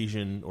you're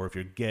Asian, or if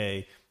you're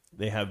gay,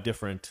 they have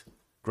different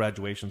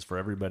graduations for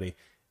everybody.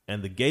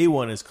 And the gay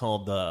one is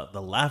called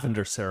the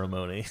Lavender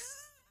Ceremony.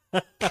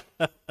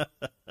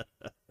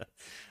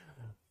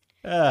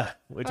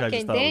 Which I Okay,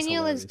 just thought was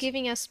Daniel hilarious. is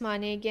giving us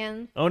money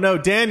again. Oh no,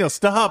 Daniel,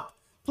 stop!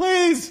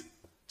 Please,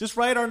 just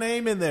write our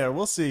name in there.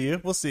 We'll see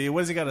you. We'll see you.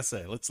 What does he got to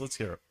say? Let's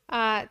hear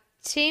it.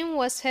 Tim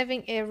was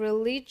having a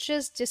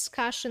religious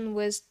discussion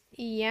with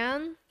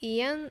Ian,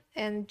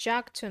 and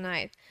Jack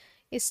tonight.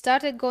 It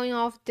started going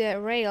off the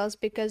rails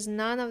because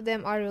none of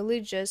them are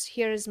religious.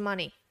 Here is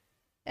money!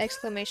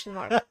 Exclamation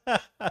mark.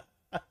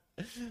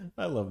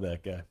 I love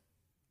that guy.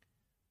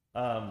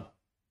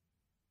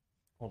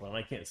 Hold on,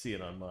 I can't see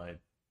it on mine.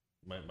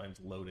 Mine's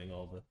loading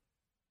all the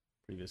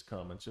previous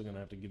comments. You're gonna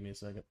have to give me a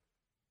second.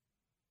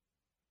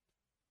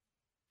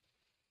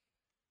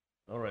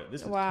 All right,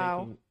 this is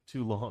taking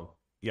too long.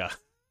 Yeah.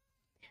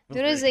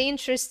 There is an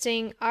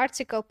interesting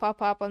article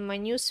pop up on my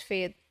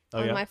newsfeed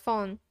on my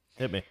phone.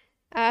 Hit me.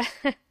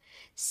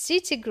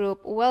 Citigroup,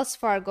 Wells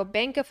Fargo,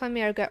 Bank of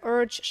America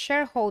urge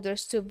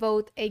shareholders to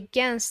vote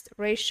against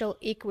racial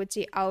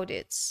equity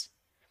audits.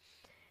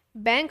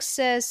 Bank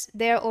says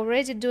they're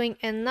already doing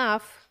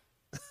enough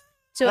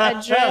to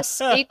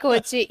address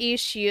equity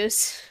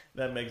issues.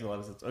 That makes a lot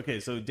of sense. Okay,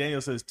 so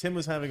Daniel says Tim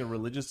was having a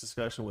religious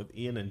discussion with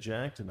Ian and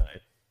Jack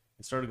tonight.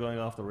 It started going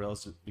off the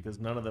rails because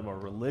none of them are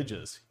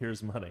religious.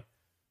 Here's money.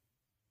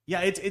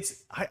 Yeah,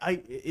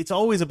 it's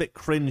always a bit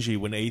cringy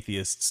when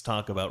atheists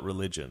talk about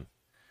religion,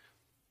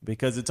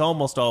 because it's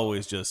almost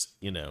always just,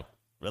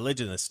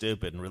 religion is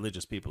stupid and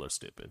religious people are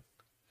stupid.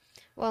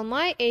 Well,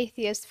 my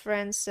atheist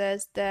friend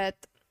says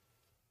that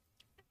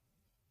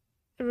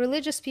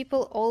religious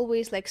people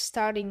always like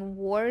starting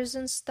wars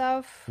and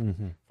stuff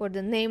for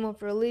the name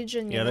of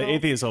religion. The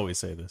atheists always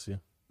say this, yeah.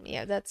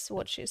 Yeah, that's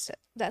what she said.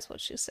 That's what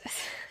she said.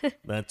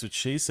 That's what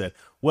she said.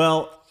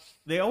 Well,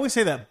 they always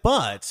say that,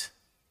 but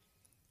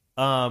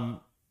the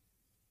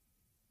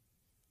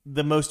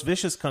most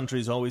vicious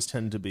countries always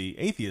tend to be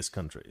atheist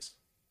countries.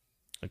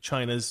 Like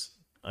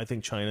I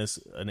think China's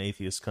an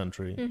atheist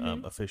country,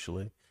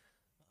 officially.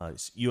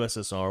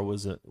 USSR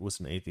was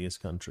an atheist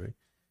country.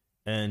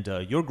 And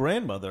your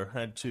grandmother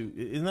had to,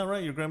 isn't that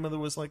right? Your grandmother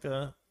was like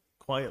a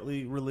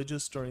quietly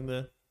religious during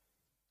the,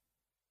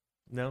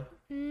 no?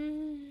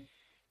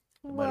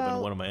 It might have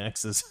been one of my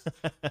exes.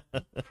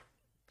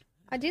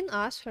 I didn't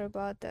ask her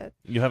about that.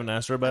 You haven't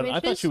asked her about it? I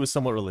thought she was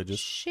somewhat religious.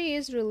 She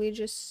is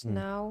religious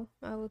now,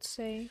 I would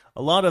say.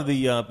 A lot of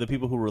the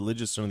people who were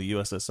religious during the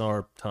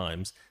USSR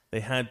times,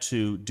 they had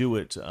to do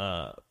it,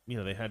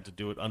 they had to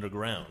do it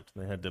underground.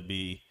 They had to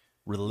be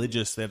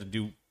religious. They had to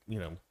do,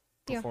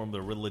 perform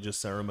their religious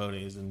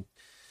ceremonies and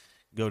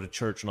go to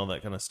church and all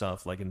that kind of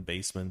stuff, like in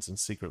basements and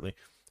secretly.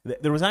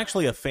 There was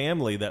actually a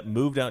family that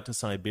moved out to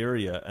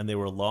Siberia, and they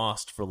were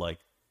lost for like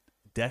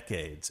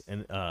decades,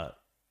 and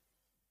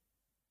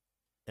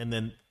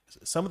then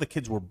some of the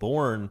kids were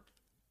born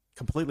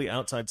completely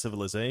outside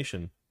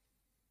civilization,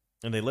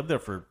 and they lived there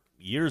for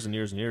years and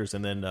years and years.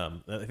 And then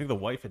I think the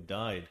wife had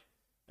died,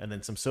 and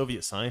then some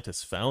Soviet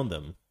scientists found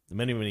them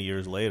many, many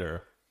years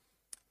later,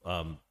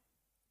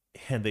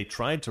 and they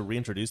tried to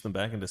reintroduce them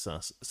back into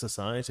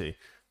society.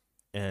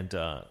 And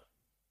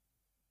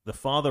the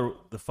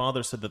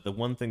father said that the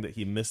one thing that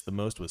he missed the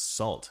most was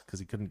salt, because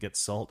he couldn't get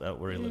salt out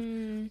where he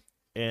lived.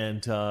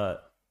 And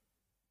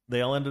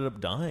they all ended up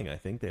dying. I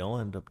think they all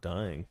ended up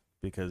dying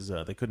because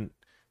they couldn't.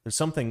 There's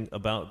something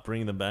about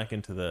bringing them back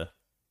into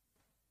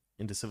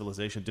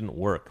civilization didn't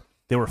work.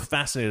 They were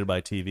fascinated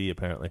by TV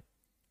apparently,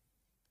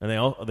 and they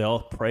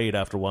all prayed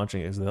after watching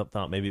it because they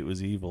thought maybe it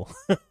was evil.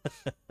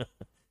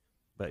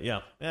 But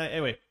yeah.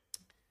 Anyway,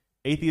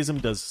 atheism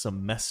does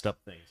some messed up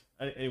things.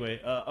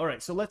 Anyway, all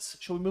right. So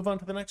shall we move on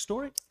to the next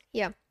story?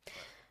 Yeah.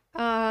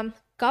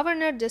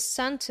 Governor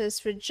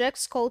DeSantis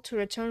rejects call to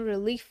return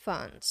relief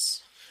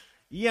funds.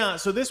 Yeah,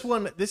 so this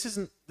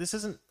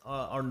isn't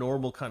our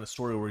normal kind of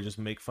story where we just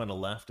make fun of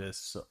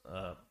leftists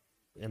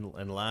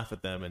and laugh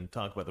at them and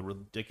talk about the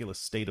ridiculous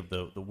state of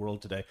the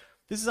world today.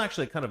 This is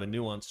actually kind of a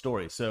nuanced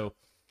story. So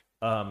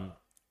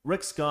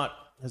Rick Scott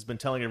has been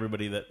telling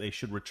everybody that they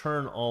should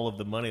return all of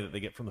the money that they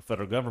get from the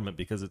federal government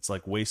because it's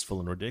like wasteful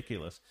and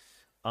ridiculous.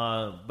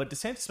 But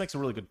DeSantis makes a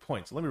really good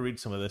point. So let me read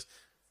some of this.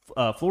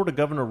 Florida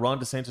Governor Ron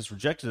DeSantis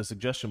rejected a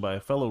suggestion by a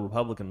fellow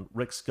Republican,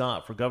 Rick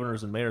Scott, for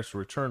governors and mayors to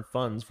return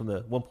funds from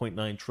the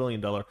 $1.9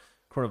 trillion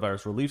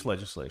coronavirus relief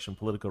legislation,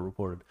 Politico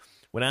reported.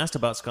 When asked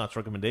about Scott's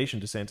recommendation,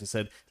 DeSantis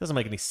said, it doesn't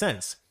make any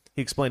sense.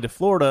 He explained if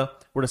Florida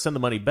were to send the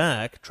money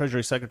back,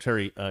 Treasury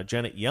Secretary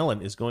Janet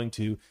Yellen is going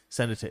to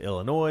send it to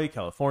Illinois,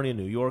 California,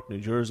 New York,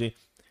 New Jersey.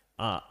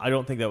 I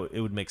don't think that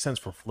it would make sense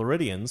for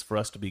Floridians for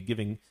us to be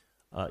giving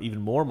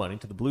even more money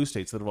to the blue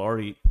states that have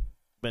already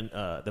been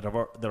that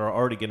are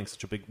already getting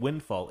such a big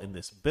windfall in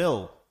this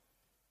bill.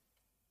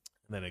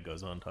 And then it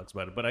goes on and talks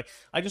about it. But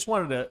I just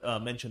wanted to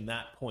mention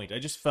that point. I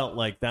just felt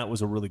like that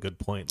was a really good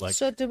point. Like,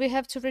 so do we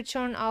have to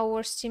return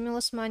our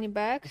stimulus money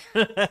back?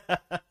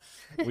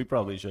 We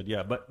probably should,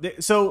 yeah.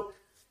 But so,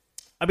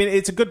 I mean,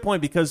 it's a good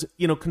point because,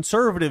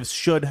 conservatives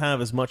should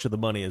have as much of the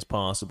money as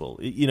possible.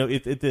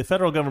 If the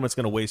federal government's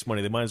going to waste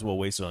money, they might as well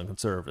waste it on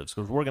conservatives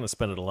because we're going to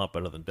spend it a lot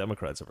better than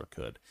Democrats ever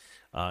could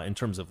in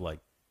terms of, like,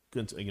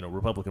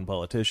 Republican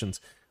politicians.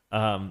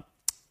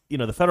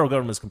 the federal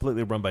government is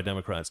completely run by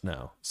Democrats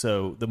now.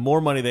 So the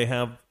more money they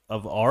have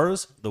of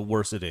ours, the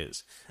worse it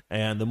is.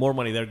 And the more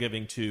money they're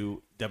giving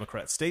to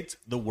Democrat states,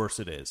 the worse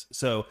it is.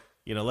 So,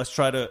 let's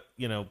try to,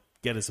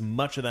 get as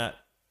much of that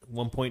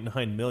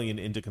 1.9 million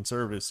into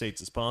conservative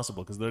states as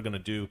possible, because they're going to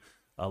do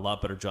a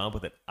lot better job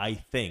with it, I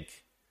think,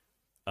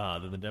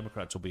 than the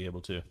Democrats will be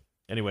able to.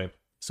 Anyway,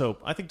 so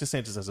I think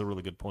DeSantis has a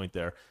really good point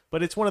there.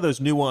 But it's one of those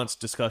nuanced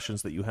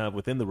discussions that you have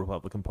within the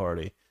Republican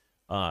Party.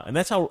 And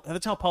that's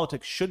how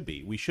politics should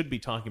be. We should be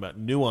talking about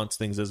nuanced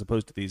things as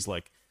opposed to these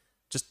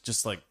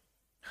just like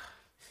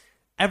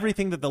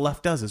everything that the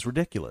left does is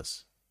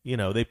ridiculous.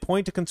 They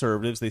point to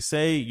conservatives, they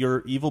say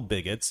you're evil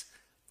bigots,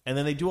 and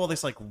then they do all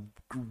this like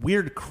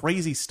weird,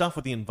 crazy stuff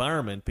with the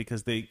environment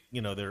because they're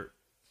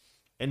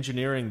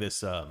engineering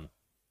this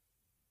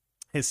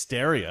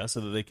hysteria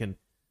so that they can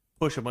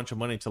push a bunch of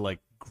money to like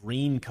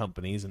green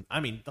companies. And I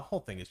mean, the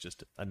whole thing is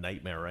just a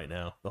nightmare right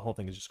now. The whole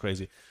thing is just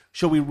crazy.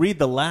 Shall we read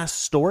the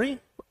last story?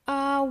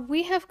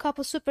 We have a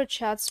couple super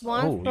chats.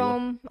 One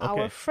from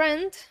our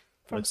friend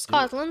from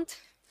Scotland.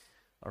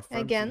 Our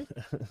friend again.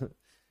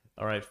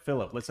 All right,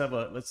 Philip. Let's have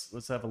a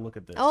look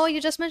at this. Oh,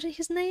 you just mentioned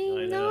his name.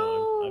 I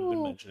know. I've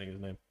been mentioning his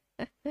name.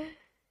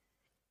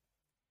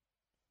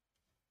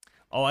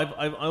 Oh,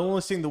 I've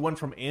only seen the one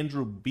from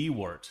Andrew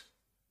Bewart.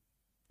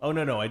 Oh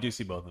no, I do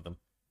see both of them.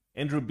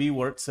 Andrew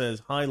Bewart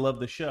says, "Hi, love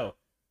the show,"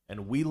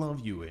 and we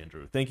love you,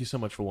 Andrew. Thank you so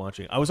much for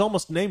watching. I was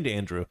almost named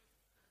Andrew.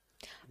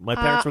 My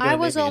parents were. I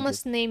was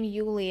almost named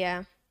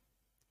Yulia,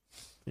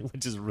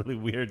 which is really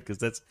weird because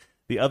that's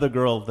the other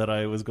girl that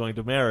I was going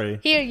to marry.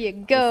 Here you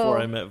go. Before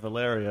I met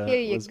Valeria. Here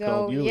you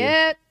go.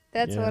 Yeah,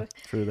 that's what.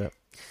 True that.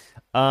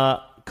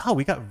 God,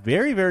 we got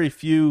very, very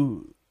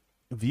few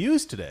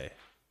views today.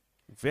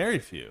 Very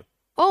few.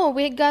 Oh,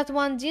 we got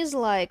one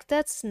dislike.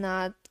 That's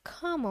not.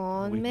 Come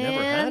on, We've man.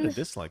 Never had a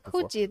dislike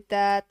before. Who did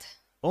that?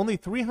 Only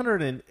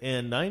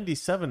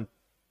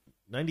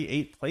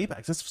 398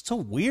 playbacks. That's so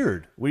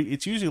weird.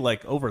 It's usually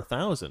like over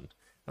 1,000. I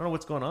don't know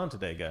what's going on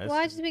today, guys.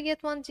 Why did we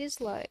get one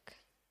dislike?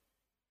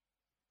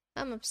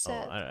 I'm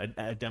upset.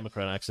 A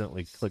Democrat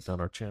accidentally clicked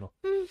on our channel.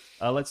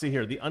 Let's see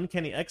here. The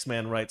Uncanny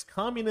X-Man writes,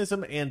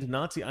 communism and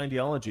Nazi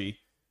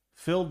ideology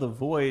filled the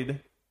void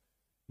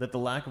that the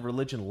lack of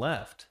religion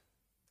left.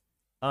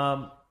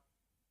 Do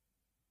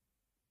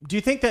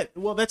you think that...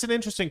 Well, that's an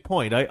interesting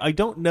point. I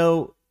don't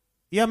know...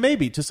 Yeah,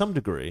 maybe to some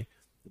degree.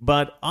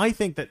 But I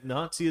think that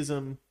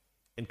Nazism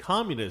and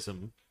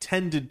communism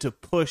tended to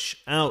push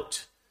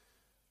out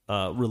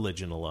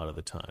religion a lot of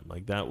the time.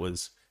 Like that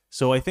was...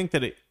 So I think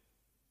that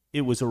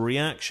it was a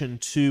reaction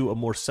to a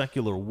more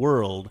secular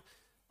world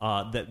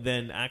that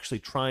then actually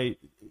tried...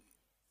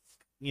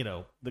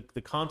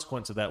 the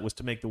consequence of that was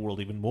to make the world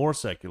even more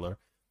secular.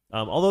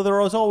 Although there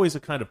was always a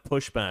kind of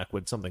pushback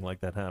when something like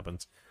that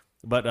happens.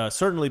 But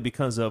certainly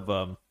because of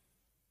a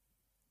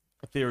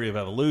theory of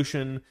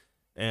evolution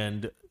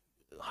and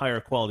higher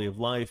quality of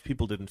life,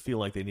 people didn't feel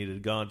like they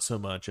needed God so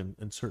much,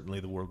 and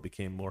certainly the world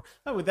became more...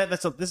 I mean,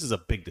 this is a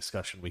big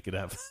discussion we could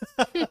have.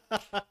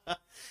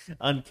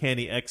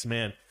 Uncanny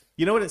X-Man.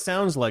 You know what it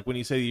sounds like when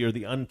you say you're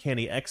the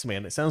Uncanny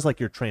X-Man? It sounds like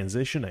you're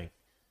transitioning.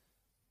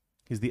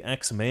 He's the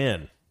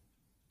X-Man.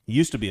 He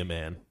used to be a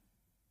man.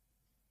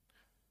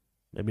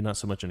 Maybe not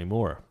so much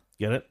anymore.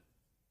 Get it?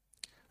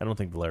 I don't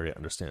think Valeria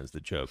understands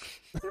the joke.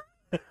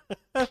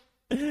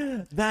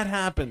 That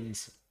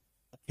happens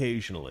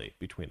occasionally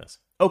between us.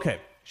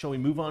 Okay, shall we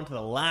move on to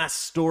the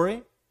last story?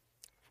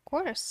 Of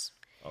course.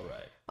 All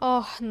right.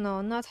 Oh,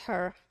 no, not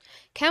her.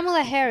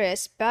 Kamala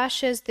Harris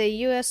bashes the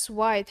U.S.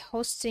 White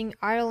hosting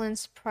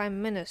Ireland's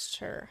prime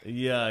minister.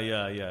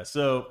 Yeah.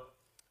 So,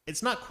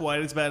 it's not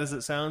quite as bad as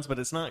it sounds, but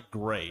it's not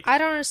great. I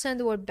don't understand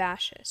the word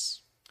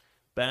bashes.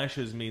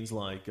 Bashes means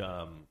like,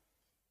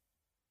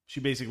 she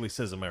basically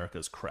says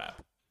America's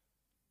crap.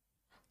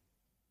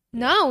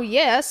 No,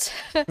 yes.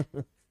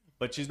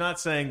 But she's not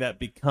saying that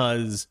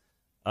because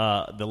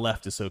the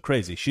left is so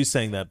crazy. She's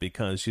saying that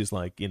because she's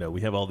like,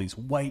 we have all these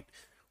white,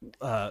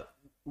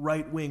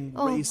 right-wing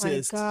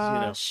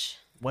racists,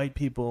 white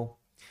people.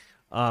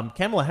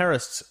 Kamala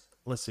Harris,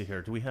 let's see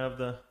here. Do we have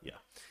the... Yeah.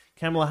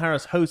 Kamala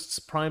Harris hosts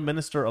Prime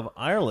Minister of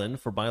Ireland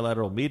for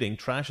bilateral meeting,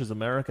 trashes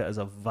America as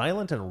a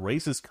violent and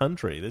racist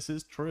country. This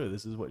is true.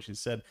 This is what she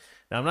said.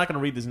 Now, I'm not going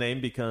to read this name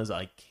because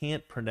I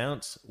can't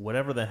pronounce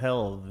whatever the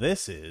hell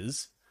this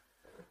is.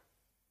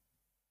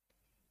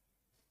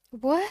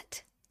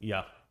 What?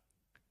 Yeah.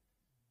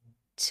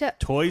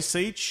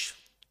 Toyseach?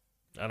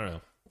 I don't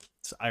know.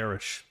 It's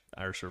Irish.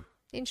 Irisher.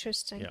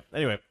 Interesting. Yeah.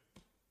 Anyway.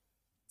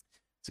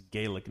 It's a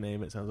Gaelic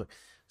name, it sounds like.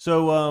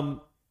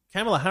 So,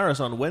 Kamala Harris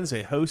on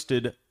Wednesday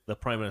hosted the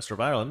Prime Minister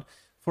of Ireland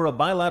for a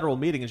bilateral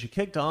meeting, and she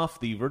kicked off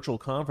the virtual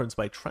conference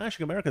by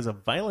trashing America as a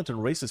violent and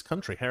racist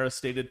country. Harris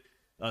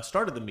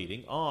started the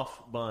meeting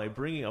off by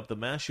bringing up the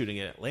mass shooting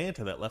in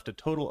Atlanta that left a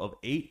total of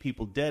 8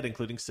 people dead,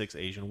 including 6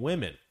 Asian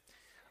women.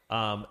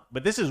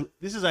 But this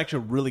is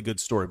actually a really good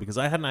story because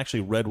I hadn't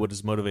actually read what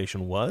his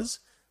motivation was,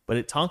 but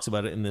it talks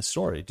about it in this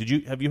story.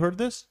 Have you heard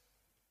this?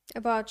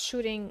 About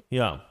shooting?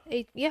 Yeah.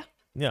 8, yeah.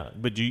 Yeah,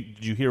 but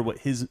did you hear what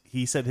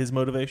he said his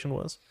motivation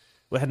was?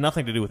 It had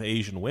nothing to do with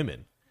Asian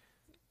women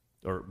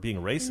or being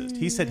racist.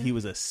 He said he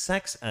was a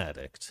sex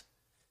addict,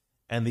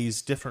 and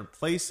these different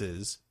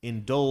places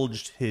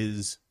indulged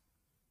his,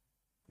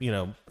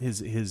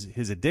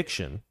 his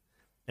addiction,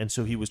 and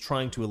so he was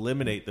trying to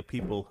eliminate the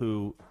people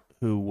who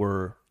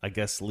were, I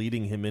guess,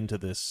 leading him into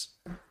this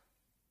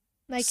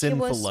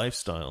sinful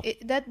lifestyle.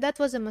 That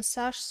was a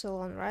massage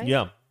salon, right?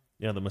 Yeah,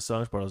 the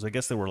massage parlors. I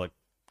guess they were like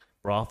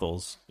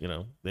brothels.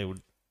 They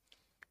would.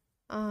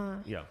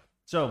 Yeah.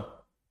 So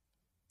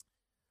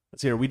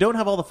let's hear. We don't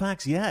have all the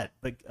facts yet.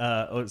 But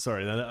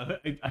sorry,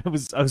 I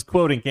was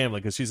quoting Kamala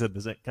because she said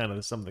this kind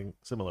of something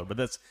similar, but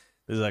this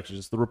is actually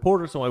just the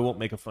reporter, so I won't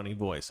make a funny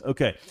voice.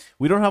 Okay,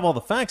 we don't have all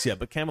the facts yet,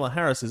 but Kamala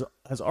Harris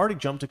has already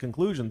jumped to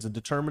conclusions and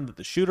determined that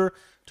the shooter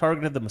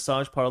targeted the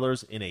massage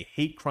parlors in a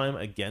hate crime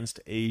against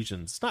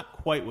Asians. It's not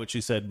quite what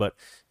she said, but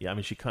yeah, I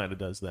mean, she kind of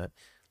does that.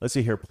 Let's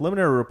see here.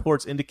 Preliminary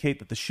reports indicate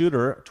that the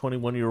shooter,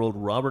 21-year-old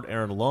Robert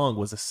Aaron Long,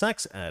 was a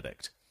sex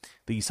addict.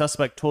 The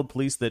suspect told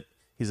police that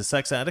he's a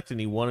sex addict and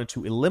he wanted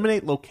to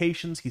eliminate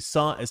locations he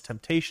saw as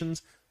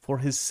temptations for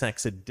his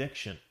sex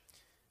addiction.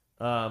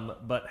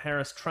 But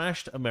Harris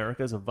trashed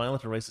America as a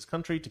violent and racist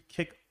country to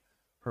kick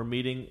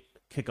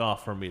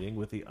off her meeting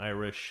with the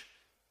Irish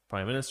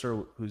Prime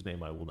Minister, whose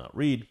name I will not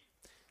read.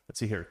 Let's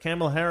see here.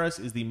 Kamala Harris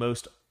is the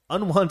most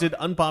unwanted,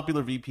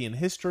 unpopular VP in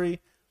history,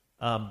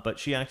 but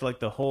she acted like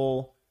the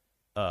whole...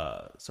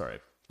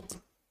 Acted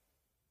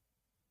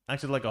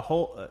like a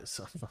whole... I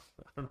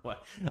don't know why.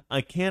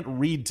 I can't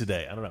read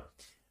today. I don't know.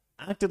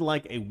 Acted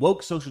like a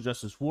woke social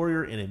justice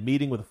warrior in a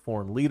meeting with a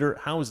foreign leader.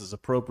 How is this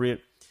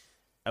appropriate?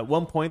 At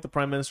one point, the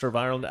Prime Minister of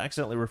Ireland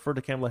accidentally referred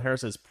to Kamala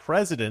Harris as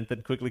president,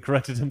 then quickly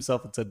corrected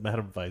himself and said,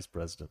 Madam Vice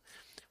President.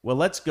 Well,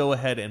 let's go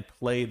ahead and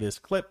play this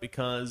clip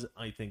because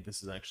I think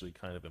this is actually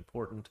kind of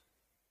important.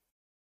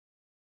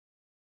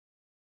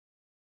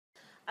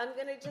 I'm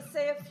going to just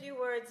say a few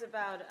words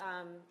about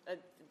an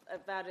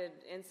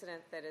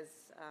incident that is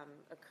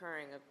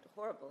occurring, a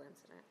horrible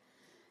incident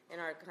in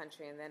our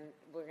country, and then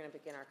we're going to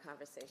begin our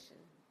conversation.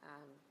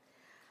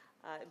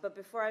 But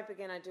before I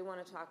begin, I do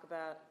want to talk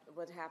about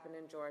what happened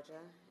in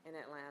Georgia, in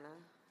Atlanta.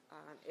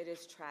 It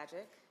is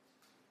tragic.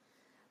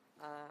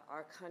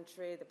 Our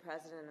country, the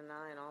president and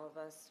I and all of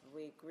us,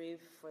 we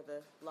grieve for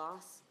the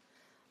loss.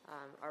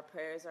 Our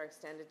prayers are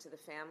extended to the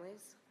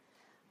families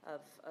of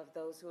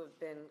those who have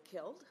been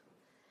killed.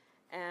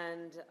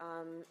 And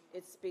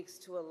it speaks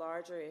to a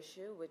larger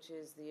issue, which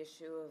is the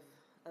issue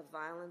of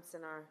violence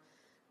in our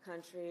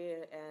country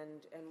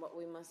and what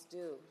we must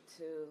do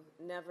to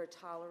never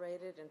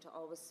tolerate it and to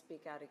always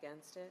speak out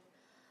against it.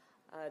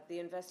 The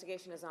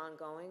investigation is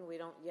ongoing. We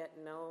don't yet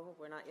know,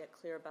 we're not yet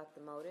clear about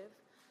the motive,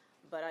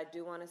 but I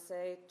do want to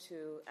say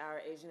to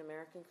our Asian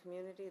American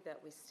community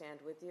that we stand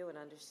with you and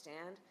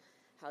understand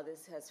how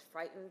this has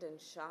frightened and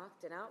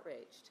shocked and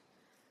outraged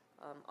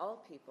all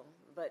people,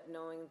 but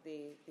knowing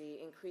the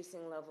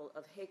increasing level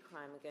of hate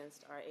crime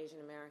against our Asian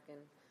American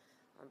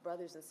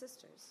brothers and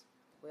sisters.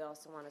 We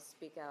also want to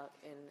speak out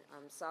in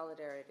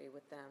solidarity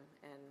with them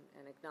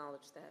and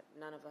acknowledge that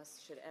none of us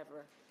should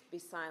ever be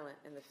silent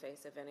in the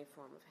face of any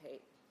form of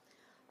hate.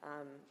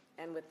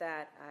 And with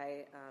that,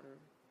 I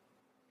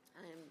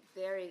am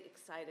very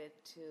excited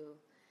to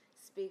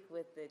speak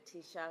with the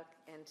Taoiseach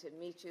and to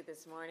meet you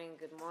this morning.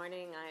 Good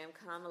morning. I am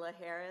Kamala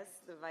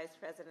Harris, the Vice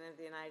President of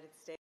the United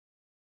States.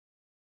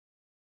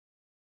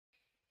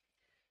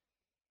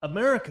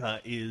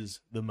 America is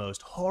the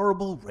most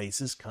horrible,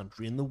 racist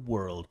country in the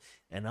world,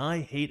 and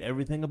I hate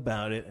everything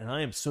about it, and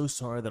I am so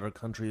sorry that our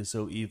country is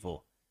so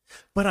evil.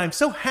 But I'm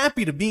so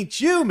happy to meet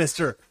you,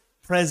 Mr.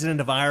 President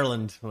of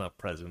Ireland. Well, not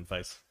President,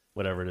 Vice,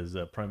 whatever it is,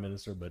 Prime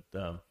Minister, but,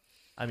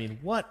 I mean,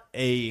 what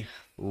a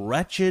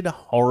wretched,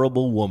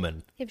 horrible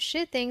woman. If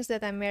she thinks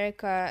that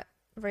America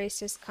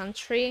racist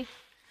country,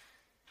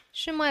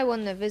 she might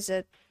want to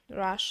visit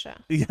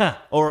Russia. Yeah,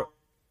 or...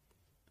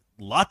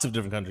 lots of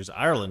different countries.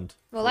 Ireland.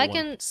 Well, I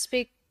can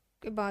speak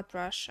about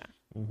Russia.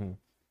 Mm-hmm.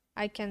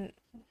 I can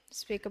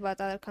speak about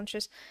other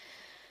countries.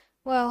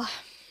 Well,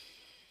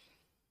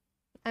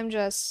 I don't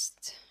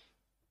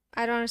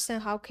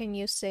understand how can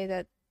you say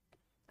that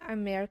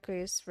America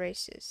is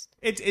racist.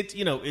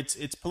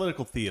 It's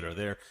political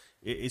theater.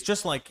 It's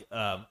just like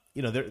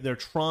they're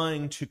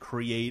trying to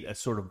create a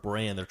sort of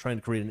brand. They're trying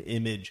to create an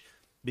image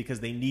because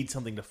they need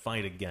something to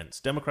fight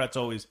against. Democrats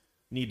always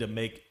need to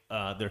make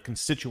their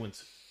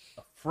constituents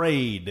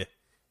afraid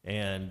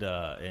and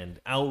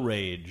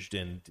outraged,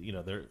 and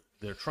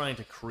they're trying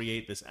to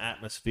create this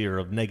atmosphere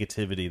of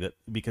negativity that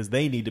because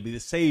they need to be the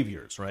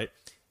saviors, right?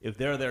 If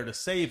they're there to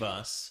save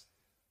us,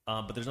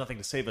 but there's nothing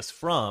to save us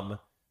from,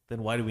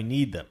 then why do we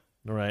need them,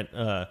 right?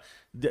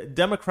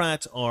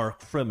 Democrats are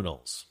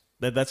criminals.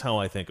 That's how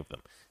I think of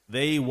them.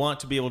 They want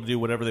to be able to do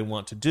whatever they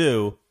want to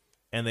do,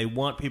 and they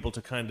want people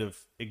to kind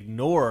of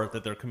ignore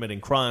that they're committing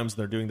crimes.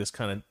 They're doing this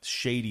kind of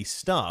shady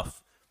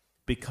stuff.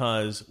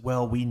 Because,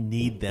 well, we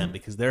need them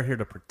because they're here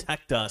to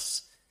protect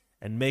us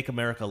and make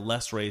America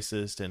less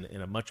racist and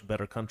in a much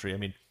better country. I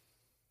mean,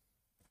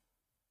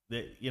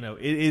 that, you know,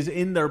 it is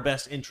in their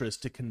best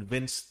interest to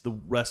convince the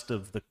rest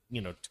of the,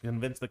 you know, to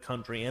convince the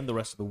country and the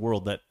rest of the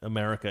world that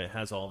America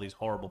has all these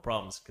horrible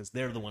problems because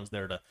they're the ones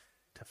there to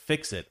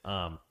fix it.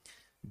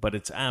 But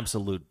it's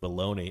absolute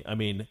baloney. I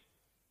mean,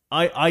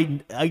 I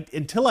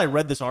until I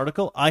read this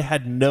article, I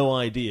had no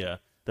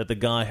idea that the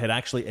guy had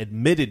actually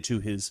admitted to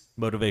his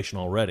motivation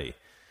already.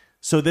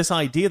 So this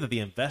idea that the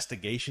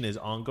investigation is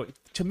ongoing,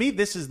 to me,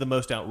 this is the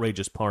most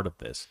outrageous part of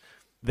this.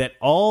 That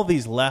all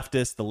these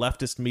leftists, the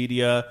leftist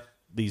media,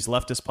 these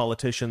leftist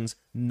politicians,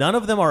 none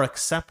of them are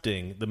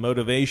accepting the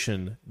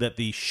motivation that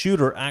the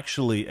shooter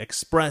actually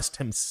expressed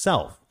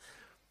himself.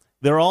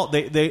 They're all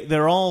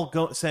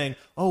saying,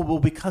 "Oh, well,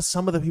 because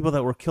some of the people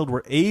that were killed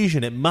were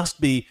Asian, it must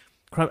be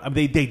crime." I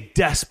mean, they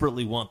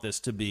desperately want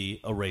this to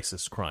be a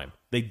racist crime.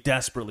 They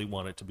desperately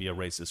want it to be a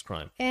racist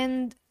crime.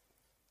 And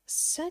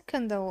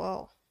second of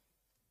all,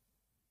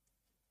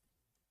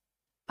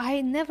 I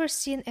never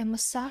seen a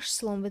massage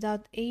salon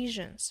without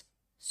Asians.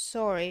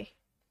 Sorry.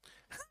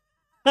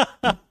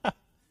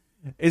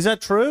 Is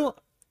that true?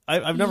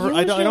 I've never.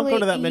 I don't go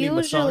to that many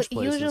massage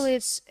places. Usually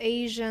it's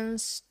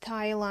Asians,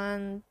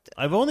 Thailand.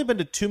 I've only been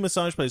to 2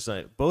 massage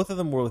places. Both of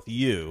them were with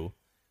you,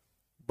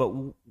 but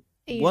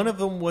one of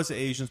them was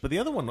Asians, but the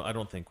other one I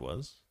don't think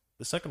was.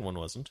 The second one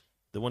wasn't.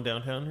 The one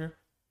downtown here.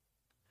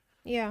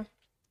 Yeah.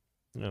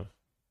 No.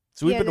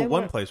 So we've been to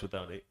one place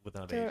without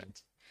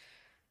Asians.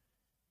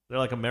 They're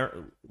like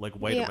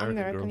white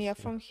American girls. Yeah,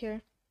 from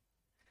here.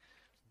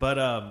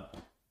 But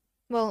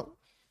well,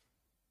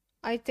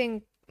 I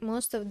think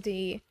most of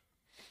the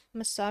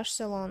massage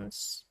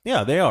salons.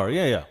 Yeah, they are.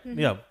 Yeah.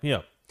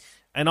 Mm-hmm.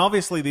 And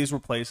obviously, these were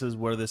places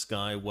where this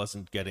guy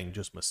wasn't getting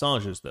just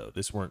massages, though.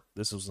 These weren't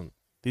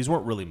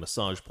really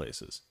massage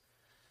places.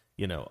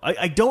 You know,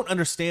 I don't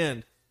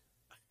understand.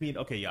 I mean,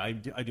 okay, yeah, I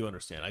do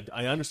understand.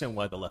 I understand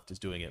why the left is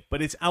doing it,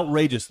 but it's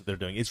outrageous that they're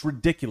doing it. It's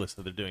ridiculous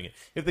that they're doing it.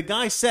 If the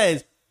guy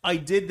says, "I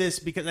did this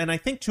because," and I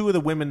think 2 of the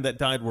women that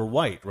died were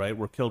white, right?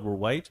 Were killed were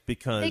white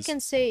because they can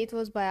say it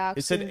was by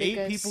accident. It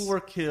said 8 people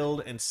were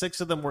killed and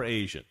 6 of them were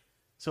Asian.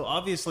 So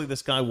obviously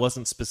this guy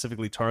wasn't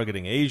specifically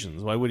targeting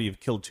Asians. Why would he have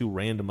killed 2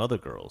 random other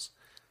girls?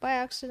 By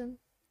accident.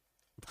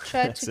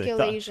 Tried to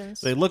kill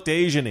Asians. They looked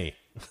Asian-y.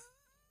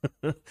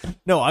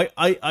 No,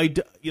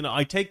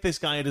 I take this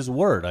guy at his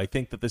word. I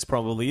think that this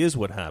probably is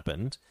what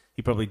happened.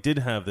 He probably did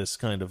have this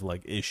kind of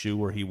like issue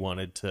where he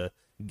wanted to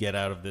get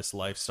out of this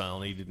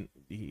lifestyle and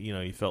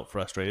he felt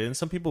frustrated. And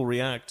some people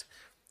react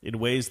in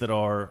ways that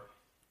are,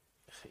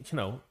 you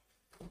know,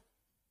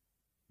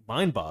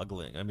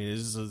 mind-boggling. I mean,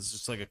 it's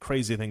just like a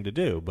crazy thing to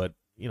do. But,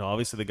 you know,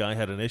 obviously the guy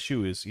had an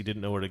issue. He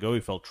didn't know where to go. He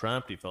felt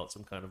trapped. He felt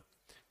some kind of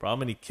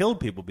problem, and he killed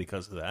people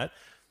because of that.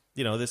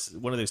 You know, this is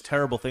one of those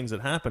terrible things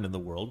that happen in the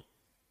world.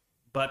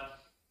 But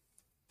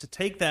to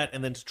take that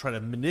and then to try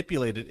to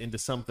manipulate it into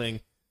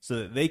something so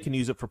that they can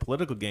use it for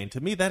political gain,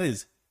 to me, that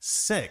is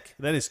sick.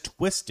 That is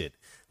twisted.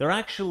 They're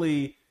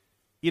actually,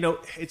 you know,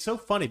 it's so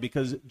funny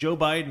because Joe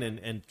Biden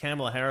and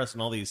Kamala Harris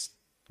and all these,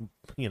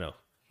 you know,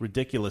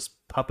 ridiculous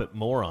puppet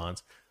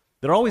morons,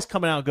 they're always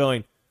coming out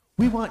going,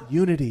 "We want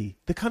unity.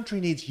 The country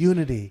needs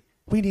unity.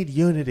 We need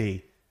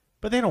unity."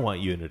 But they don't want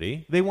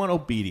unity. They want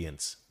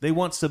obedience. They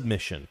want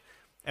submission.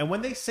 And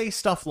when they say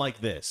stuff like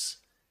this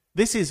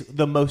is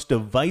the most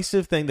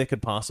divisive thing they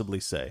could possibly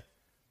say.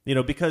 You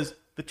know, because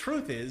the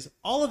truth is,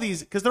 all of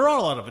these, because there are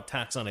a lot of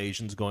attacks on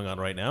Asians going on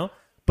right now,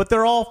 but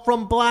they're all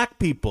from black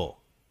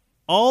people.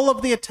 All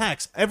of the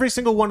attacks, every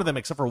single one of them,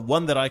 except for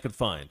one that I could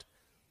find.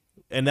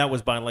 And that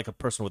was by like a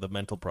person with a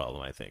mental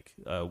problem, I think.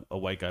 A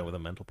white guy with a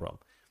mental problem.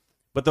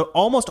 But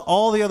almost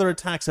all the other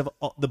attacks have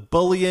the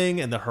bullying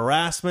and the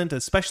harassment,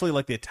 especially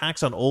like the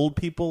attacks on old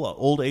people,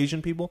 old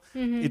Asian people.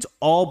 Mm-hmm. It's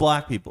all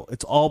black people.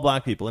 It's all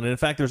black people. And in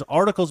fact, there's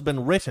articles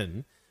been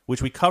written,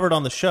 which we covered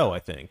on the show, I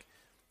think,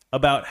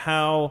 about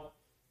how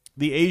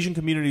the Asian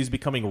community is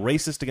becoming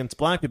racist against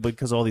black people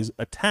because of all these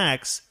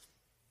attacks.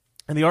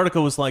 And the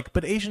article was like,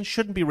 but Asians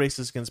shouldn't be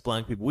racist against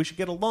black people. We should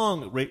get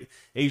along,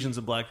 Asians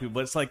and black people.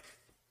 But it's like,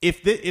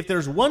 if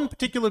there's one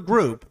particular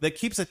group that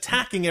keeps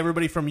attacking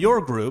everybody from your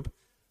group,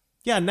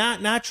 yeah,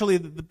 naturally,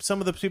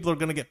 some of the people are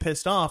going to get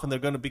pissed off, and they're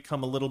going to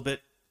become a little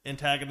bit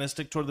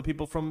antagonistic toward the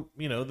people from,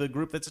 you know, the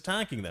group that's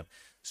attacking them.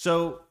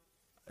 So,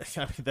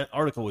 I mean, that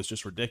article was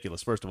just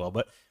ridiculous, first of all.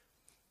 But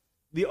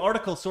the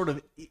article sort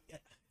of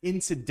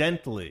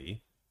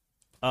incidentally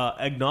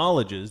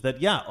acknowledges that,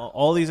 yeah,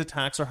 all these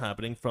attacks are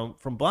happening from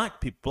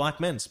black people, black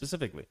men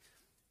specifically.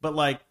 But,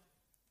 like,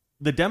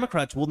 the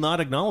Democrats will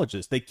not acknowledge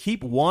this. They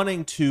keep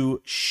wanting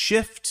to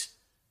shift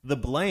the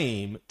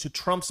blame to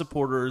Trump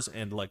supporters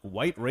and like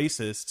white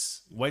racists,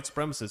 white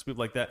supremacists,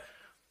 people like that.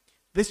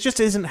 This just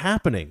isn't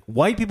happening.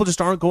 White people just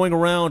aren't going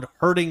around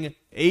hurting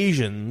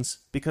Asians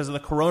because of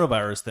the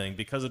coronavirus thing,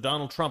 because of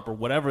Donald Trump or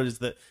whatever it is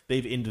that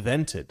they've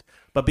invented.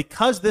 But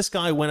because this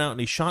guy went out and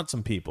he shot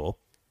some people,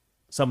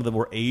 some of them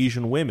were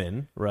Asian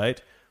women,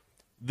 right?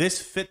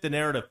 This fit the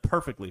narrative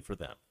perfectly for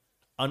them.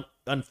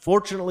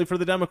 Unfortunately for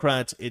the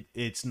Democrats,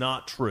 it's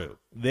not true.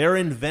 Their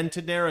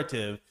invented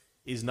narrative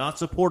is not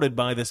supported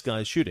by this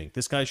guy's shooting.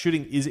 This guy's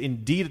shooting is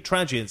indeed a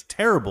tragedy. It's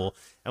terrible,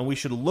 and we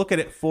should look at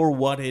it for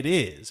what it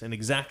is and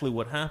exactly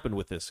what happened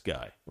with this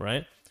guy,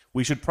 right?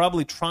 We should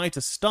probably try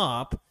to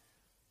stop,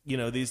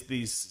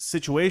 these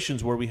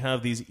situations where we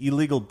have these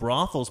illegal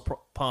brothels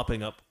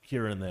popping up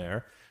here and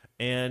there,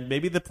 and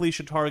maybe the police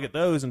should target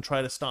those and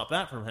try to stop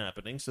that from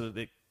happening so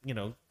that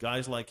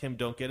guys like him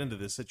don't get into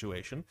this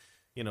situation.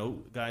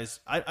 Guys,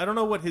 I don't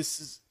know what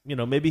his,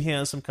 maybe he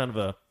has some kind of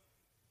a,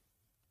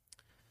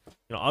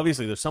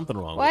 obviously there's something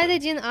wrong Why with they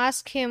him. didn't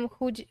ask him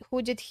who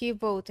did he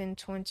vote in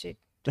 20?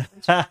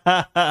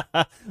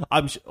 I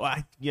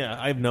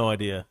have no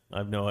idea. I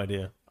have no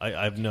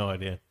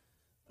idea.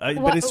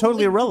 But it's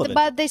totally irrelevant.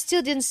 But they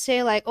still didn't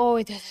say like, oh,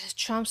 it is a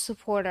Trump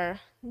supporter.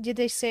 Did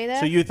they say that?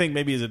 So you think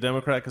maybe he's a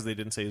Democrat because they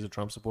didn't say he's a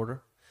Trump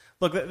supporter?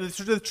 Look,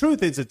 the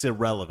truth is it's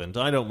irrelevant.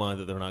 I don't mind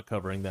that they're not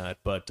covering that,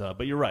 but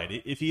you're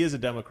right. If he is a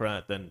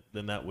Democrat, then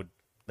that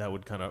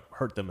would kind of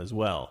hurt them as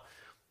well.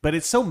 But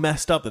it's so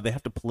messed up that they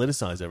have to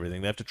politicize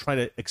everything. They have to try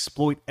to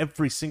exploit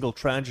every single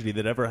tragedy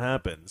that ever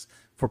happens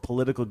for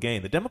political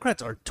gain. The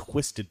Democrats are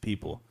twisted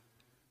people.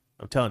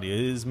 I'm telling you, it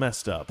is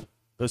messed up.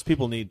 Those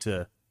people need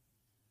to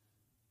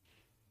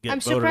get I'm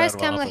voted surprised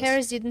out of Kamala office.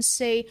 Harris didn't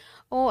say,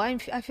 "Oh, I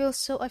feel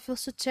so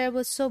terrible,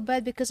 it's so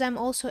bad because I'm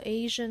also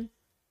Asian."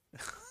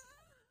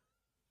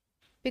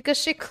 Because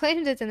she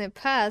claimed it in the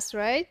past,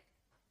 right?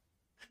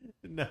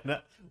 No.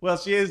 Well,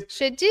 she is.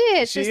 She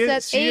did. She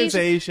said is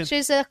Asian.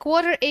 She's a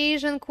quarter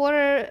Asian,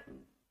 quarter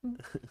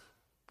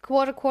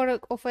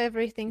of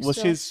everything. Well,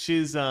 so.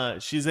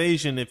 she's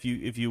Asian if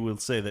you will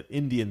say that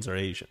Indians are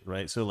Asian,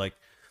 right? So like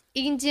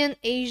Indian,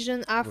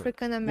 Asian,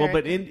 African American. Well,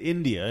 but in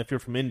India, if you're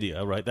from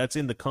India, right, that's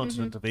in the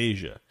continent of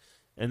Asia,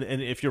 and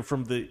if you're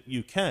from the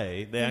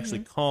UK, they actually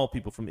call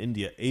people from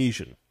India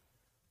Asian.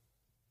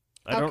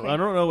 I don't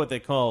know what they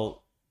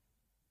call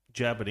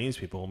Japanese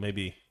people.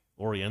 Maybe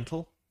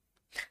Oriental.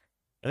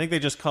 I think they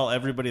just call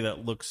everybody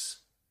that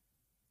looks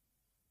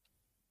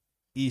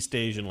East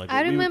Asian. Like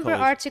I remember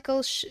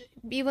articles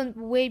even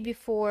way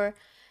before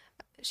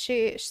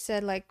she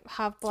said like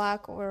half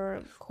black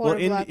or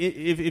quarter black.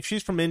 If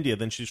she's from India,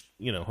 then she's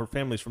her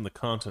family's from the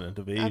continent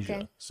of Asia,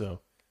 Okay.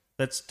 so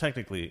that's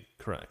technically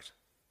correct.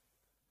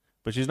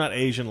 But she's not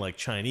Asian like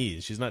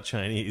Chinese. She's not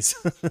Chinese.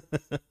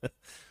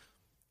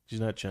 She's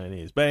not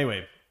Chinese. But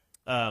anyway.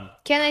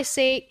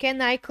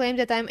 Can I claim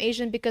that I'm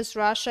Asian because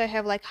Russia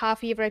have like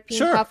half European,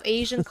 Sure. half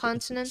Asian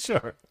continent?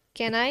 Sure.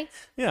 Can I?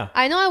 Yeah.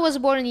 I know I was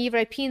born in the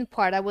European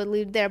part. I would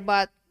live there,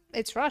 but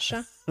it's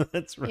Russia.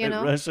 That's right.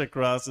 Russia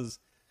crosses.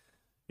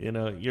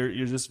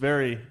 You're just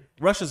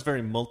Russia's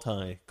very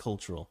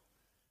multicultural.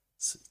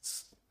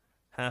 It's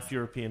half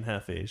European,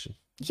 half Asian.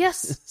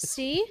 Yes.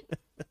 See?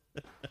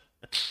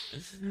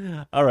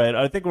 All right,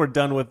 I think we're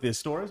done with the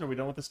stories. Are we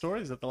done with the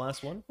stories? Is that the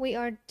last one? We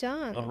are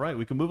done. All right,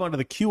 we can move on to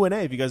the Q&A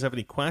if you guys have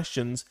any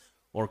questions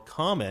or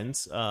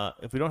comments.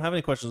 If we don't have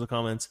any questions or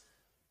comments,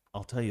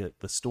 I'll tell you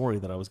the story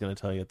that I was going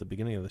to tell you at the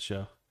beginning of the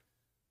show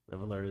that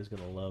Valeria is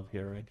going to love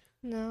hearing.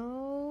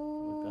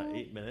 No. We've got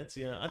 8 minutes,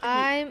 yeah.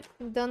 I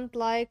don't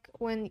like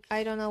when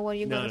I don't know what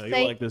you're going to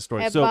say you like this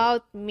story.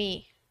 about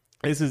me.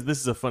 This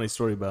is a funny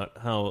story about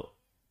how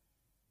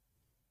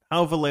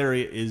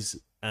Valeria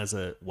is as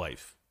a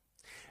wife.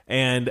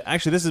 And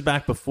actually, this is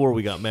back before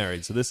we got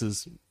married. So this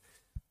is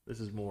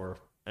more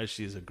as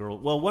she's a girl.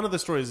 Well, one of the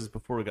stories is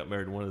before we got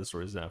married, and one of the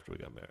stories is after we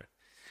got married.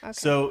 Okay.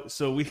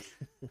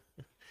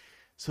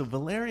 So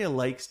Valeria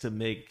likes to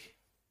make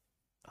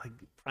like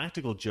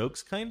practical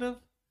jokes, kind of.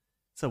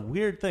 It's a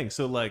weird thing.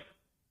 So like,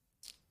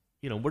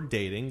 we're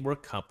dating, we're a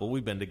couple,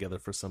 we've been together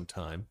for some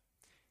time,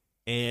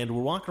 and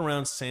we're walking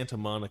around Santa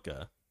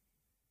Monica,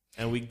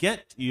 and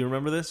you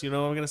remember this? You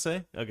know what I'm gonna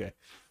say? Okay.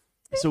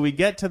 So we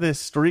get to this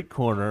street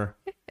corner,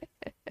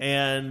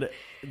 and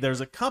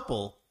there's a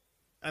couple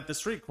at the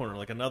street corner,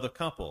 like another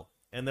couple,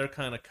 and they're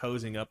kind of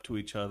cozying up to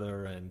each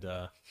other, and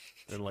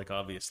they're like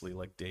obviously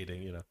like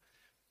dating,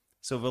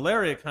 So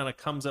Valeria kind of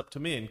comes up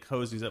to me and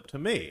cozies up to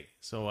me.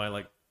 So I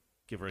like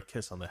give her a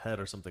kiss on the head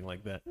or something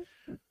like that.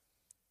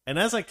 And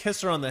as I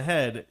kiss her on the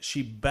head,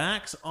 she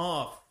backs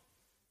off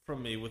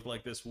from me with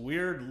like this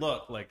weird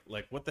look, like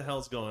what the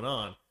hell's going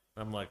on?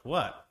 I'm like,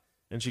 what?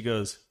 And she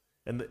goes.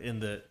 And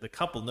the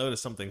couple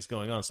notice something's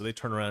going on, so they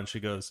turn around. And she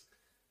goes,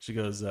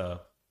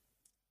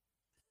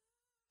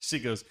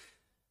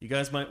 you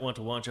guys might want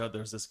to watch out.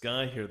 There's this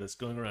guy here that's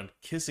going around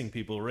kissing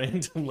people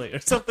randomly,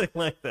 or something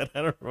like that.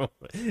 I don't remember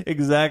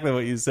exactly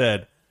what you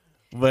said,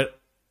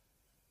 but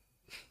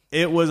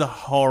it was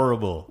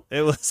horrible.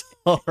 It was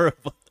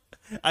horrible.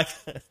 I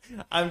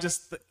was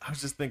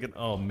just thinking,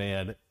 oh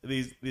man,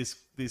 these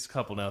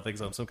couple now thinks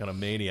I'm some kind of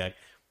maniac,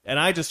 and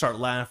I just start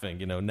laughing.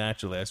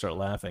 Naturally, I start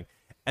laughing.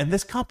 And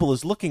this couple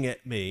is looking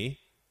at me,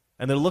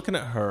 and they're looking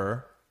at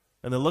her,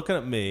 and they're looking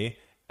at me,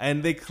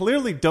 and they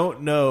clearly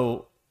don't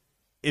know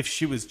if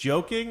she was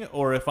joking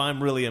or if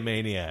I'm really a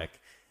maniac.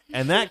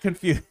 And that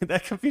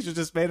confusion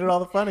just made it all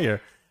the funnier.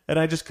 And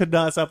I just could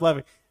not stop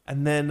laughing.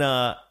 And then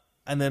a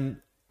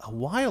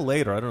while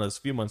later, I don't know, it's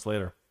a few months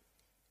later,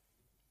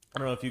 I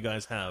don't know if you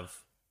guys have,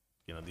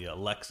 the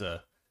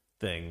Alexa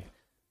thing.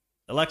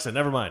 Alexa,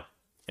 never mind.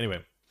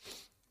 Anyway,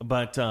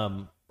 but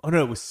oh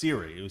no, it was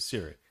Siri. It was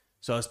Siri.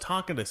 So I was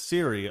talking to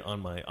Siri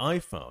on my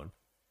iPhone,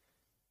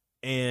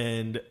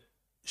 and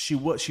she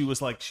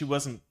was like, she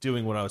wasn't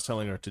doing what I was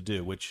telling her to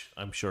do, which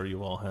I'm sure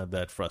you all had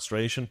that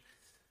frustration.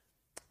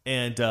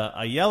 And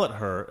I yell at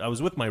her. I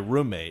was with my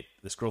roommate,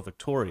 this girl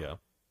Victoria,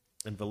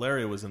 and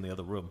Valeria was in the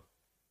other room.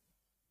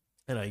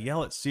 And I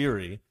yell at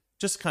Siri,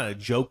 just kind of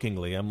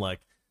jokingly. I'm like,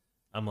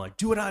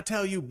 do what I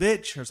tell you,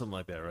 bitch, or something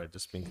like that, right?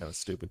 Just being kind of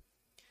stupid.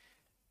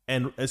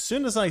 And as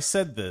soon as I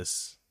said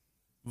this,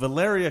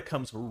 Valeria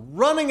comes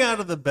running out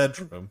of the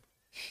bedroom,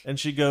 and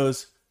she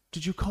goes,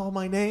 "Did you call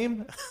my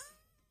name?"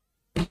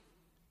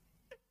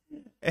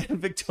 And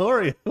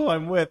Victoria, who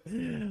I'm with,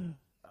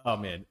 oh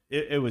man,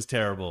 it was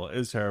terrible. It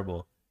was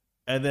terrible.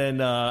 And then,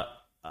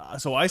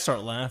 so I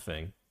start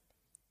laughing,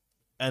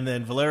 and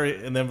then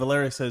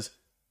Valeria says,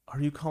 "Are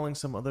you calling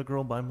some other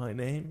girl by my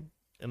name?"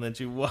 And then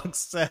she walks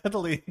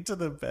sadly into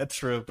the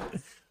bedroom.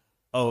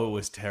 Oh, it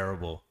was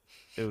terrible.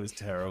 It was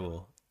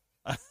terrible.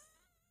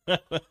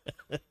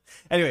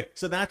 Anyway,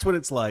 so that's what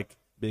it's like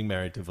being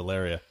married to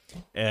Valeria.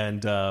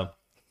 And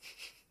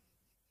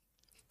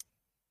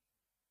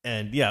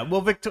yeah,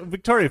 well,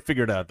 Victoria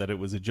figured out that it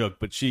was a joke,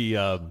 but she,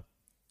 and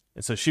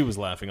so she was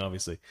laughing,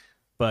 obviously.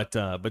 But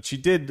she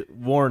did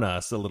warn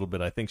us a little bit.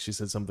 I think she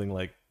said something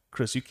like,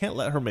 "Chris, you can't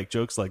let her make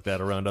jokes like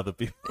that around other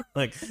people.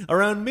 Like,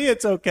 around me,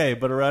 it's okay,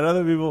 but around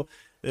other people,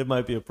 it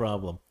might be a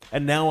problem."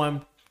 And now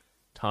I'm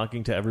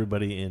talking to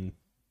everybody in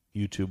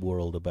YouTube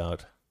world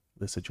about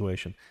the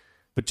situation.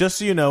 But just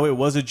so you know, it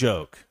was a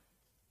joke.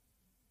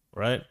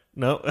 Right?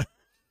 No?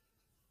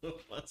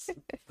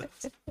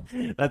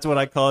 That's what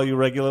I call you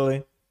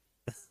regularly?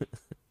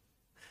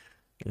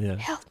 Yeah.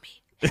 Help me.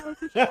 Help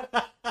me.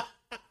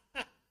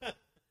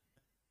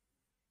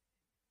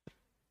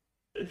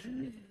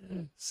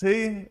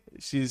 See,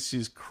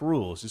 she's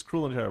cruel. She's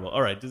cruel and terrible.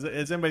 All right.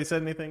 Has anybody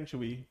said anything? Should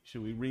we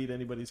read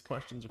anybody's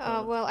questions or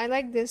comments? Well, I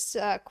like this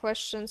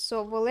question.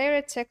 So,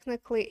 Valeria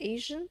technically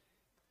Asian?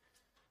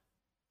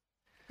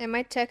 Am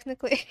I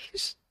technically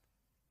Asian?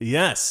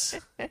 Yes.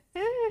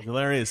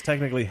 Valeria is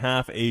technically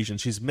half Asian.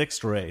 She's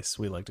mixed race,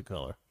 we like to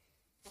call her,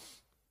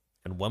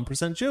 and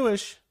 1%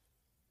 Jewish.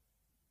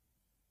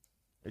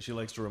 As she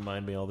likes to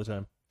remind me all the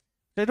time.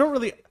 I don't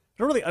really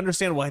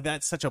understand why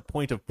that's such a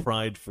point of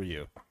pride for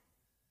you.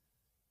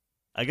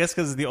 I guess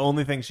because it's the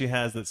only thing she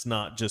has that's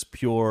not just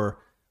pure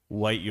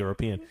white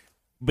European.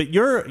 But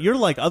you're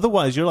like,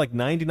 otherwise you're like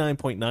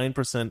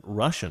 99.9%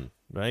 Russian,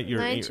 right?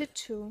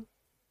 92.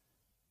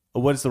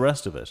 What is the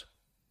rest of it?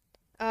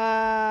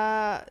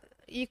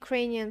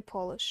 Ukrainian,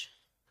 Polish.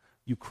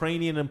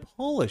 Ukrainian and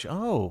Polish.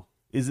 Oh,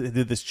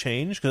 did this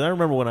change? Because I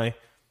remember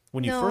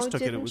when you first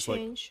took it was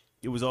change.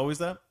 Like it was always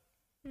that.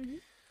 Mm-hmm.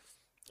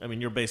 I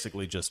mean, you're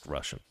basically just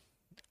Russian.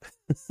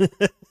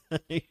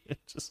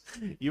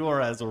 You are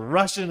as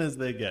Russian as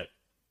they get.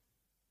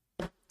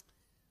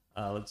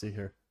 Let's see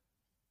here.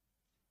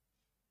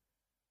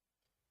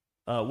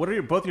 What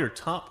are both your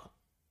top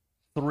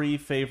 3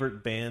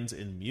 favorite bands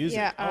in music?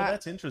 Yeah,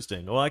 that's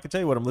interesting. Well, I can tell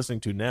you what I'm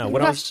listening to now.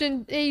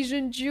 Russian,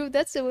 Asian Jew.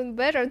 That's even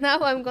better. Now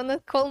I'm gonna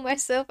call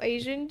myself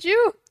Asian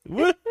Jew.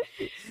 What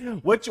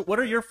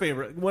are your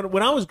favorite?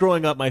 When I was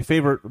growing up, my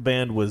favorite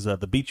band was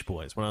the Beach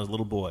Boys. When I was a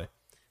little boy,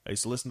 I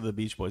used to listen to the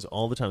Beach Boys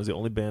all the time. It was the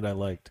only band I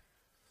liked.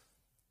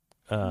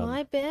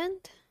 My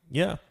band?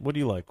 Yeah. What do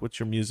you like? What's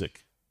your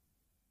music?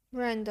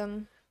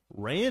 Random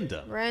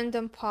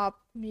pop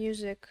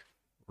music.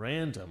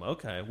 Random.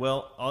 Okay.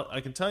 Well, I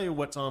can tell you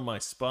what's on my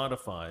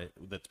Spotify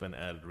that's been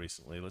added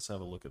recently. Let's have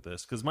a look at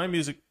this, because my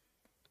music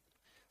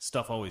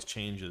stuff always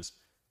changes.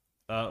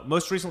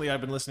 Most recently,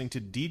 I've been listening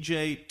to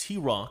DJ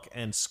T-Rock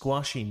and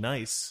Squashy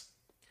Nice.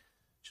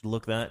 Should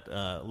look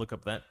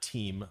up that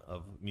team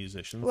of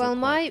musicians. Well,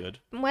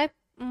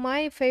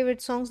 my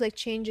favorite songs like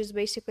changes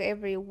basically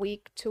every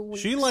week, 2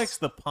 weeks. She likes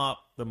the pop,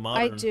 the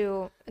modern. I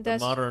do.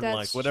 That's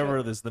like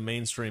whatever true. is the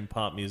mainstream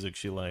pop music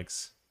she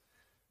likes.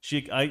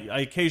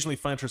 I occasionally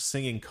find her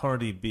singing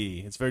Cardi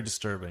B. It's very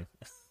disturbing.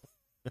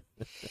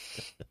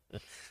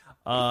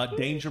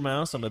 Danger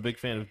Mouse. I'm a big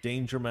fan of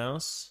Danger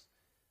Mouse.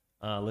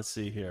 Let's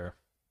see here.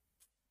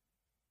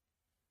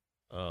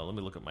 Let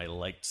me look at my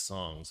liked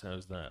songs.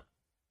 How's that?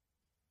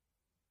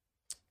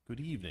 Good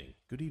evening.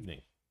 Good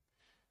evening.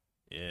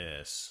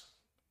 Yes.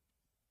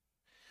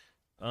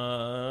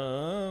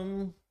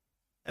 And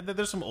then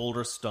there's some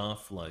older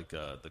stuff like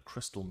the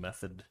Crystal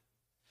Method.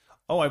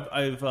 Oh,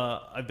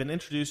 I've been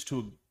introduced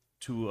to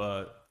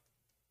I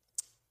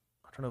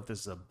don't know if this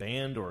is a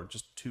band or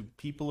just 2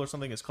 people or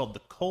something. It's called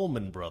the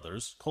Coleman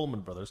Brothers. Coleman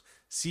Brothers.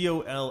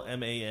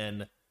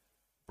 Colman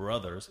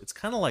Brothers. It's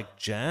kind of like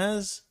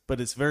jazz, but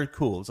it's very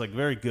cool. It's like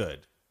very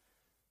good.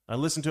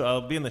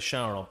 I'll be in the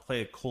shower and I'll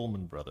play a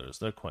Coleman Brothers.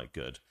 They're quite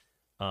good.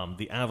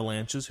 The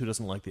Avalanches. Who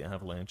doesn't like the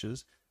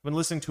Avalanches? I've been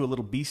listening to a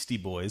little Beastie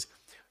Boys.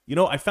 You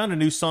know, I found a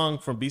new song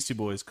from Beastie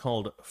Boys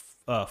called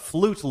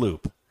Flute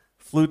Loop.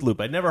 Flute Loop.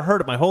 I'd never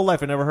heard it my whole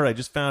life. I never heard it. I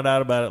just found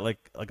out about it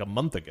like a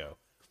month ago.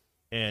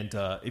 And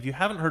if you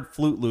haven't heard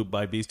Flute Loop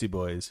by Beastie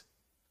Boys,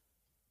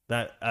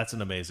 That's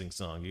an amazing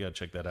song. You gotta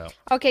check that out.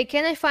 Okay,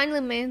 can I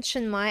finally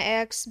mention my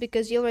ex?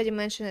 Because you already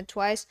mentioned it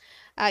twice.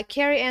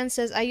 Carrie Ann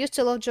says, I used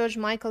to love George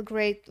Michael,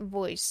 great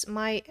voice.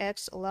 My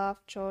ex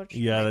loved George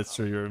Michael. That's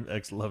true. Your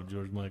ex loved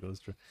George Michael.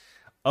 That's true.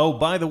 Oh,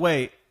 by the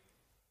way,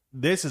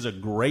 this is a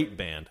great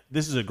band.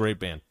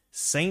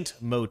 Saint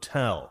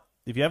Motel.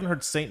 If you haven't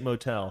heard Saint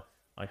Motel,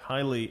 I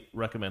highly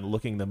recommend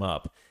looking them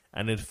up.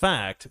 And in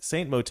fact,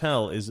 Saint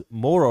Motel is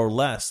more or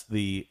less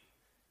the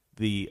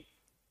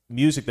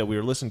music that we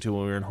were listening to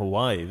when we were in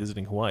Hawaii,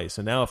 visiting Hawaii.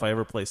 So now if I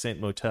ever play Saint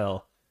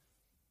Motel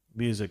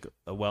music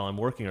while I'm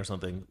working or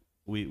something,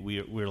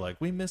 we're like,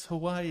 we miss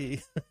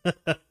Hawaii.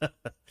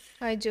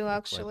 I do,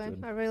 actually.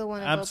 I really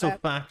want to go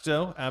back.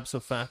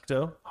 Abso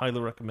Facto. Highly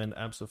recommend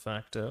Abso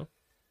Facto.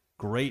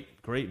 Great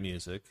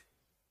music.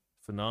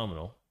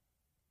 Phenomenal.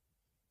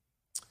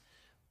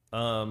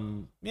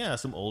 Some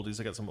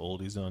oldies. I got some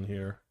oldies on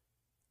here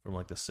from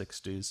like the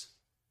 60s.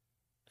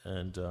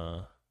 And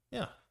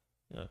yeah,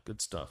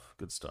 good stuff.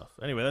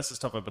 Anyway, that's the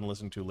stuff I've been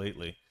listening to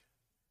lately.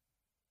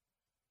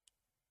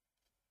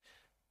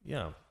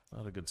 Yeah, a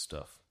lot of good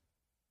stuff.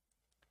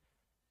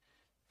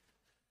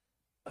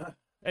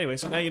 Anyway,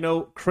 so now you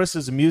know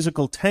Chris's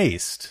musical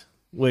taste,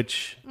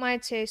 which... My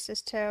taste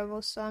is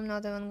terrible, so I'm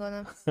not even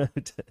gonna...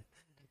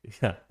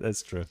 Yeah,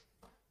 that's true.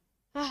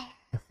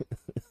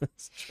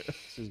 That's true.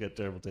 She's got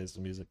terrible taste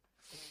in music.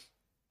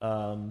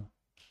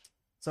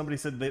 Somebody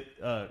said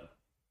that...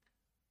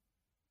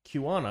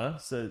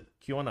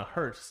 Kiwana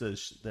Hurt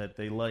says that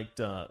they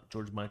liked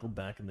George Michael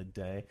back in the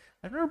day.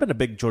 I've never been a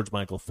big George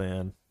Michael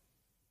fan.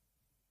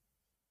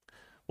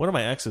 One of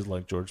my exes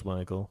liked George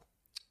Michael.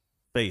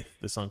 Faith,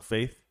 the song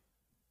Faith.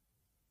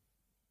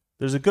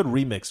 There's a good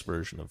remix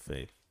version of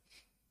Faith.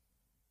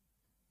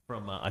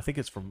 From I think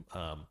it's from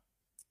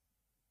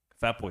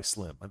Fatboy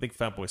Slim. I think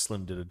Fatboy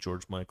Slim did a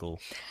George Michael.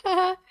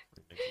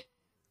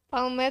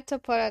 Palmetto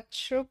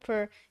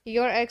Paratrooper,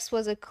 your ex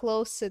was a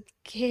closet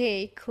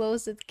gay.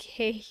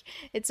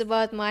 It's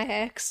about my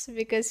ex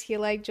because he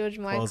liked George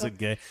Michael. Closet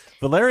gay.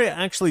 Valeria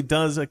actually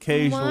does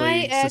occasionally My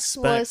ex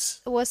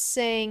suspect... was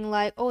saying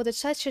like, oh, that's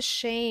such a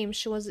shame.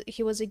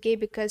 He was a gay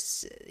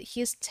because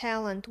his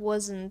talent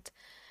wasn't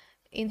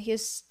in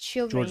his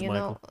children, George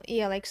Michael.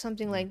 Yeah, like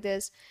something like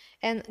this.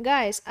 And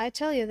guys, I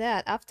tell you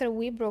that after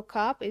we broke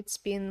up, it's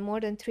been more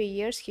than 3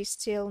 years. He's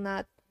still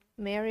not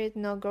married,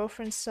 no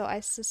girlfriend. So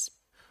I suspect.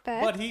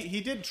 But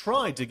he did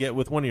try to get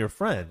with one of your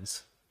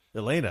friends,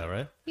 Elena,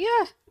 right?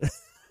 Yeah.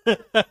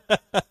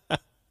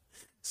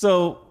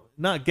 So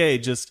not gay,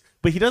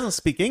 but he doesn't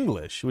speak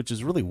English, which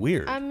is really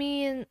weird. I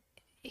mean,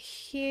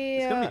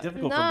 it's gonna be difficult for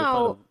him to find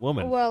a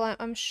woman. Well,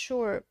 I'm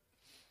sure.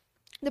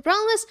 The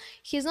problem is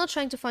he's not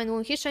trying to find a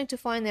woman. He's trying to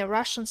find a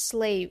Russian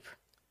slave.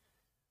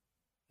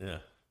 Yeah.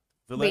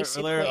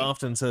 Valeria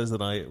often says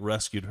that I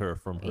rescued her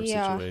from her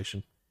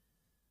situation,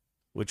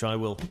 which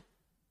I'll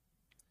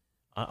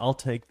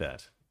take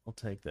that.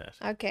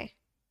 Okay.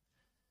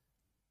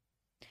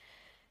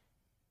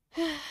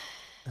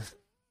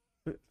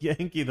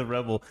 Yankee the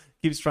Rebel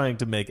keeps trying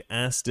to make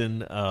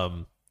Aston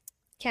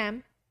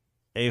Cam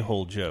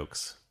a-hole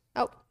jokes.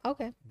 Oh,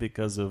 okay.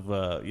 Because of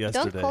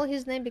yesterday. Don't call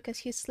his name because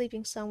he's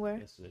sleeping somewhere.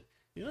 Yesterday.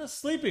 He's not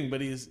sleeping, but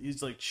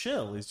he's like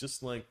chill. He's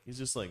just like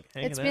hanging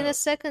out. It's been a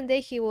second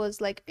day. He was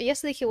like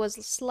yesterday. He was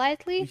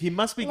slightly. He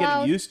must be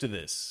loud. getting used to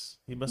this.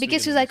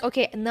 Because he's like,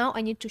 okay, now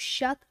I need to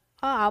shut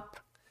up,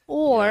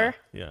 or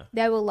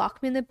they will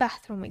lock me in the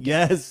bathroom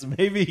again. Yes,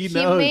 maybe he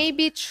knows. He may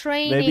be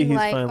training. Maybe he's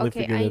like, finally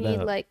okay, figured I it need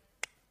out. like.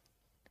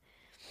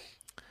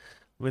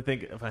 Let me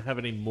think if I have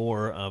any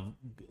more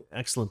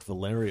excellent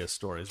Valeria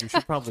stories. We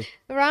should probably.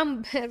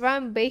 Ram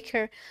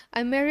Baker.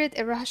 I married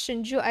a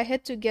Russian Jew. I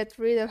had to get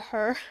rid of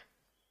her.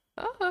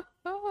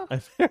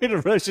 I married a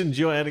Russian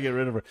Jew. I had to get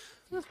rid of her.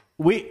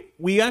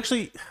 We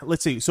actually,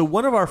 let's see. So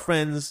one of our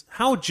friends,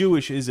 how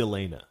Jewish is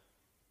Elena?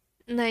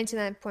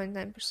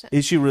 99.9%.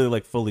 Is she really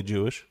like fully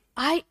Jewish?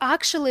 I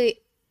actually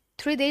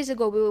 3 days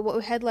ago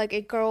we had like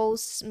a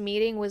girls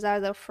meeting with our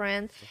other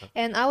friend,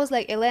 and I was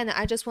like, Elena,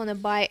 I just want to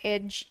buy a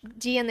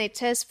DNA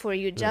test for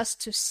you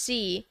just to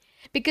see,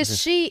 because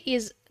she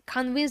is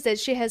convinced that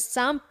she has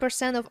some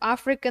percent of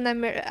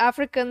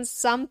African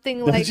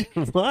something like.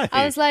 Why?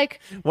 I was like,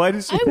 why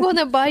does she? I'm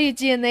gonna buy you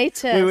DNA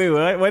test. Wait.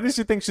 Why does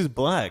she think she's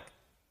black?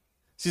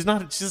 She's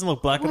not. She doesn't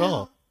look black at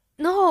all.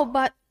 No,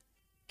 but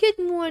good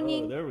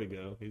morning. Oh, there we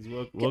go. He's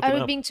woken Are we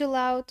up. being too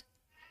loud?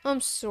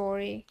 I'm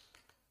sorry.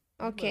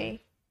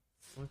 Okay.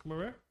 Wanna come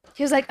over?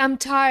 He was like, I'm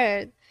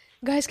tired.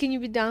 Guys, can you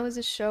be done with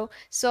the show?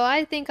 So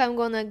I think I'm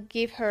gonna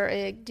give her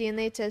a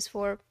DNA test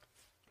for,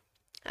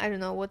 I don't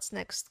know what's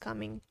next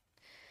coming.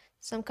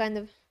 Some kind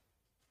of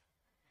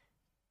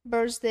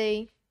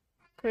birthday,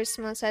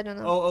 Christmas, I don't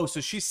know. Oh, so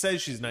she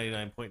says she's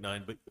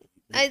 99.9, but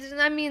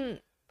I mean,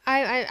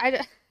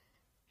 I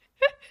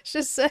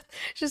she said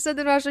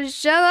in Russian,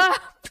 shut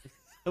up.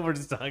 we're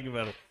just talking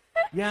about it.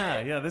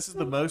 Yeah, this is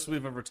the most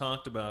we've ever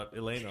talked about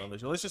Elena on the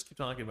show. Let's just keep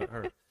talking about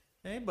her.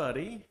 Hey,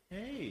 buddy.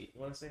 Hey,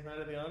 you want to say hi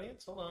to the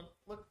audience? Hold on.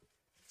 Look.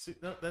 See,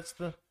 no, that's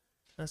the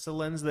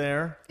lens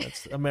there.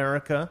 That's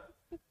America.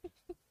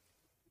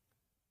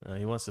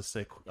 He wants to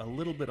stay a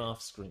little bit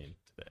off screen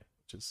today,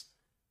 which is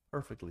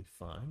perfectly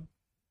fine.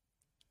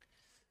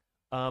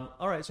 All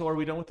right, so are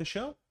we done with the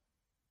show?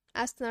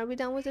 Aston, are we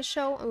done with the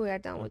show? We are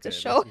done with the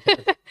show.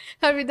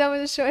 Are we done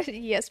with the show?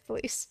 Yes,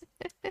 please.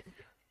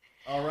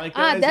 All right,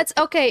 guys. That's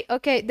okay.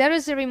 Okay, there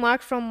is a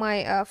remark from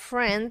my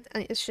friend.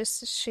 It's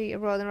just she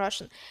wrote in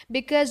Russian.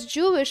 Because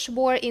Jewish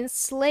were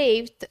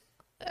enslaved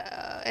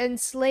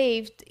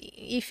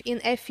if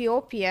in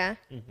Ethiopia,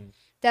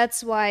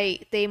 that's why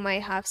they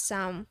might have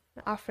some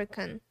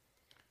African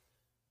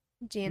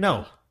DNA.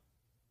 No,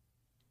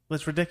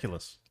 that's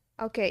ridiculous.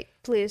 Okay,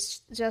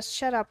 please just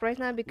shut up right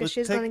now because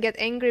she's gonna get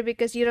angry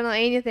because you don't know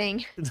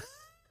anything.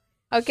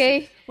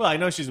 Okay? Well, I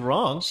know she's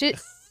wrong.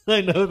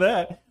 I know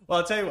that. Well,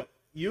 I'll tell you what.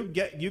 You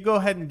go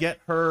ahead and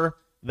get her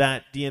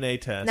that DNA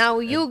test. Now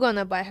you're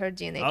gonna buy her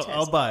DNA test.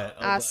 I'll buy it.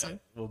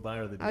 Awesome. We'll buy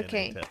her the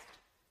DNA test.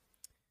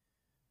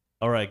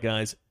 All right,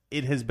 guys.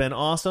 It has been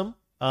awesome.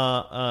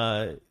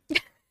 You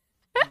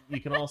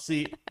can all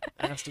see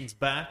Aston's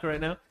back right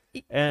now.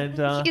 And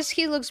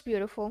he looks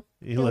beautiful.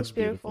 He looks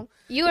beautiful.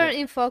 You are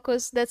in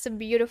focus. That's a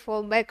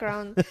beautiful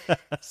background.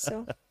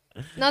 So,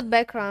 not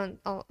background.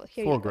 Oh,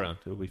 here foreground.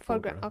 You go. It'll be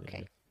foreground. Okay.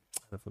 Yeah.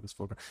 Focus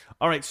foreground.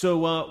 All right, so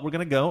we're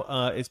gonna go.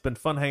 It's been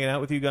fun hanging out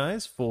with you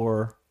guys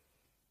for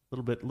a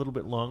little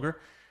bit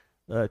longer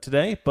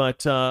today,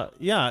 but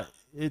yeah,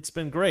 it's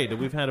been great.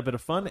 We've had a bit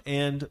of fun,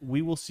 and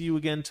we will see you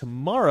again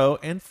tomorrow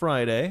and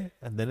Friday,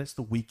 and then it's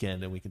the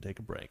weekend, and we can take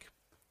a break.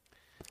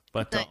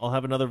 But I'll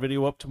have another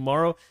video up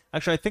tomorrow.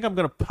 Actually, I think I'm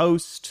going to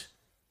post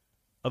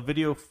a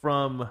video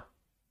from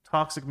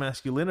Toxic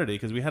Masculinity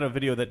because we had a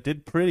video that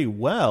did pretty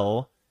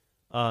well.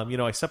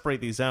 I separate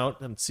these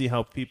out and see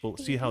how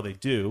they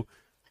do,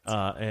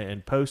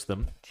 and post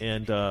them.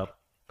 And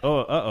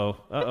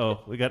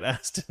we got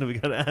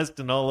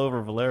Aston all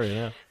over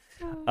Valeria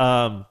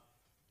now.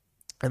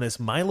 And this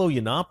Milo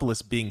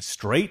Yiannopoulos being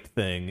straight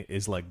thing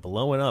is like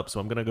blowing up. So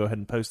I'm going to go ahead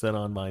and post that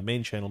on my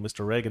main channel,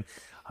 Mr. Reagan.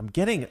 I'm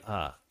getting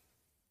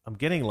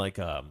like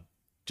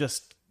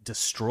just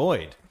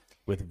destroyed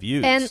with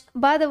views. And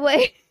by the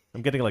way,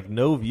 I'm getting like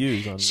no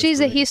views on. She's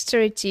a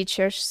history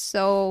teacher,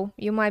 so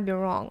you might be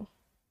wrong.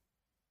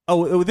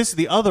 Oh, this is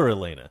the other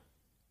Elena.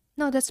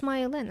 No, that's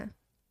my Elena.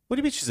 What do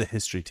you mean she's a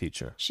history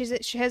teacher?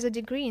 She has a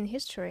degree in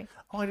history.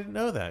 Oh, I didn't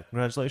know that.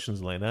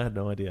 Congratulations, Elena. I had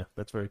no idea.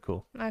 That's very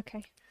cool.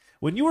 Okay.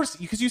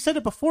 Because you said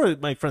it before,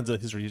 my friend's a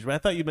history teacher. I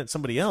thought you meant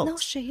somebody else. No,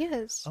 she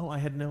is. Oh, I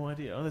had no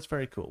idea. Oh, that's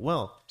very cool.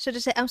 Well, should I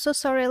say, I'm so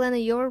sorry, Elena.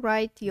 You're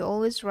right. You're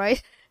always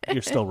right.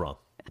 You're still wrong.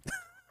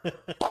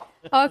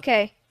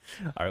 Okay.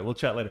 All right, we'll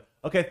chat later.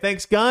 Okay,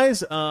 thanks,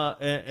 guys.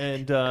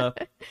 And go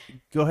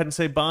ahead and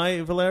say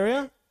bye,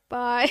 Valeria.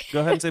 Bye.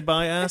 Go ahead and say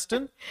bye,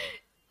 Aston.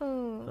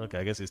 Oh. Okay,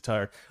 I guess he's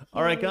tired.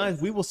 All right, guys,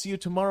 we will see you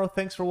tomorrow.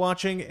 Thanks for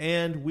watching,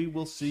 and we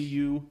will see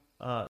you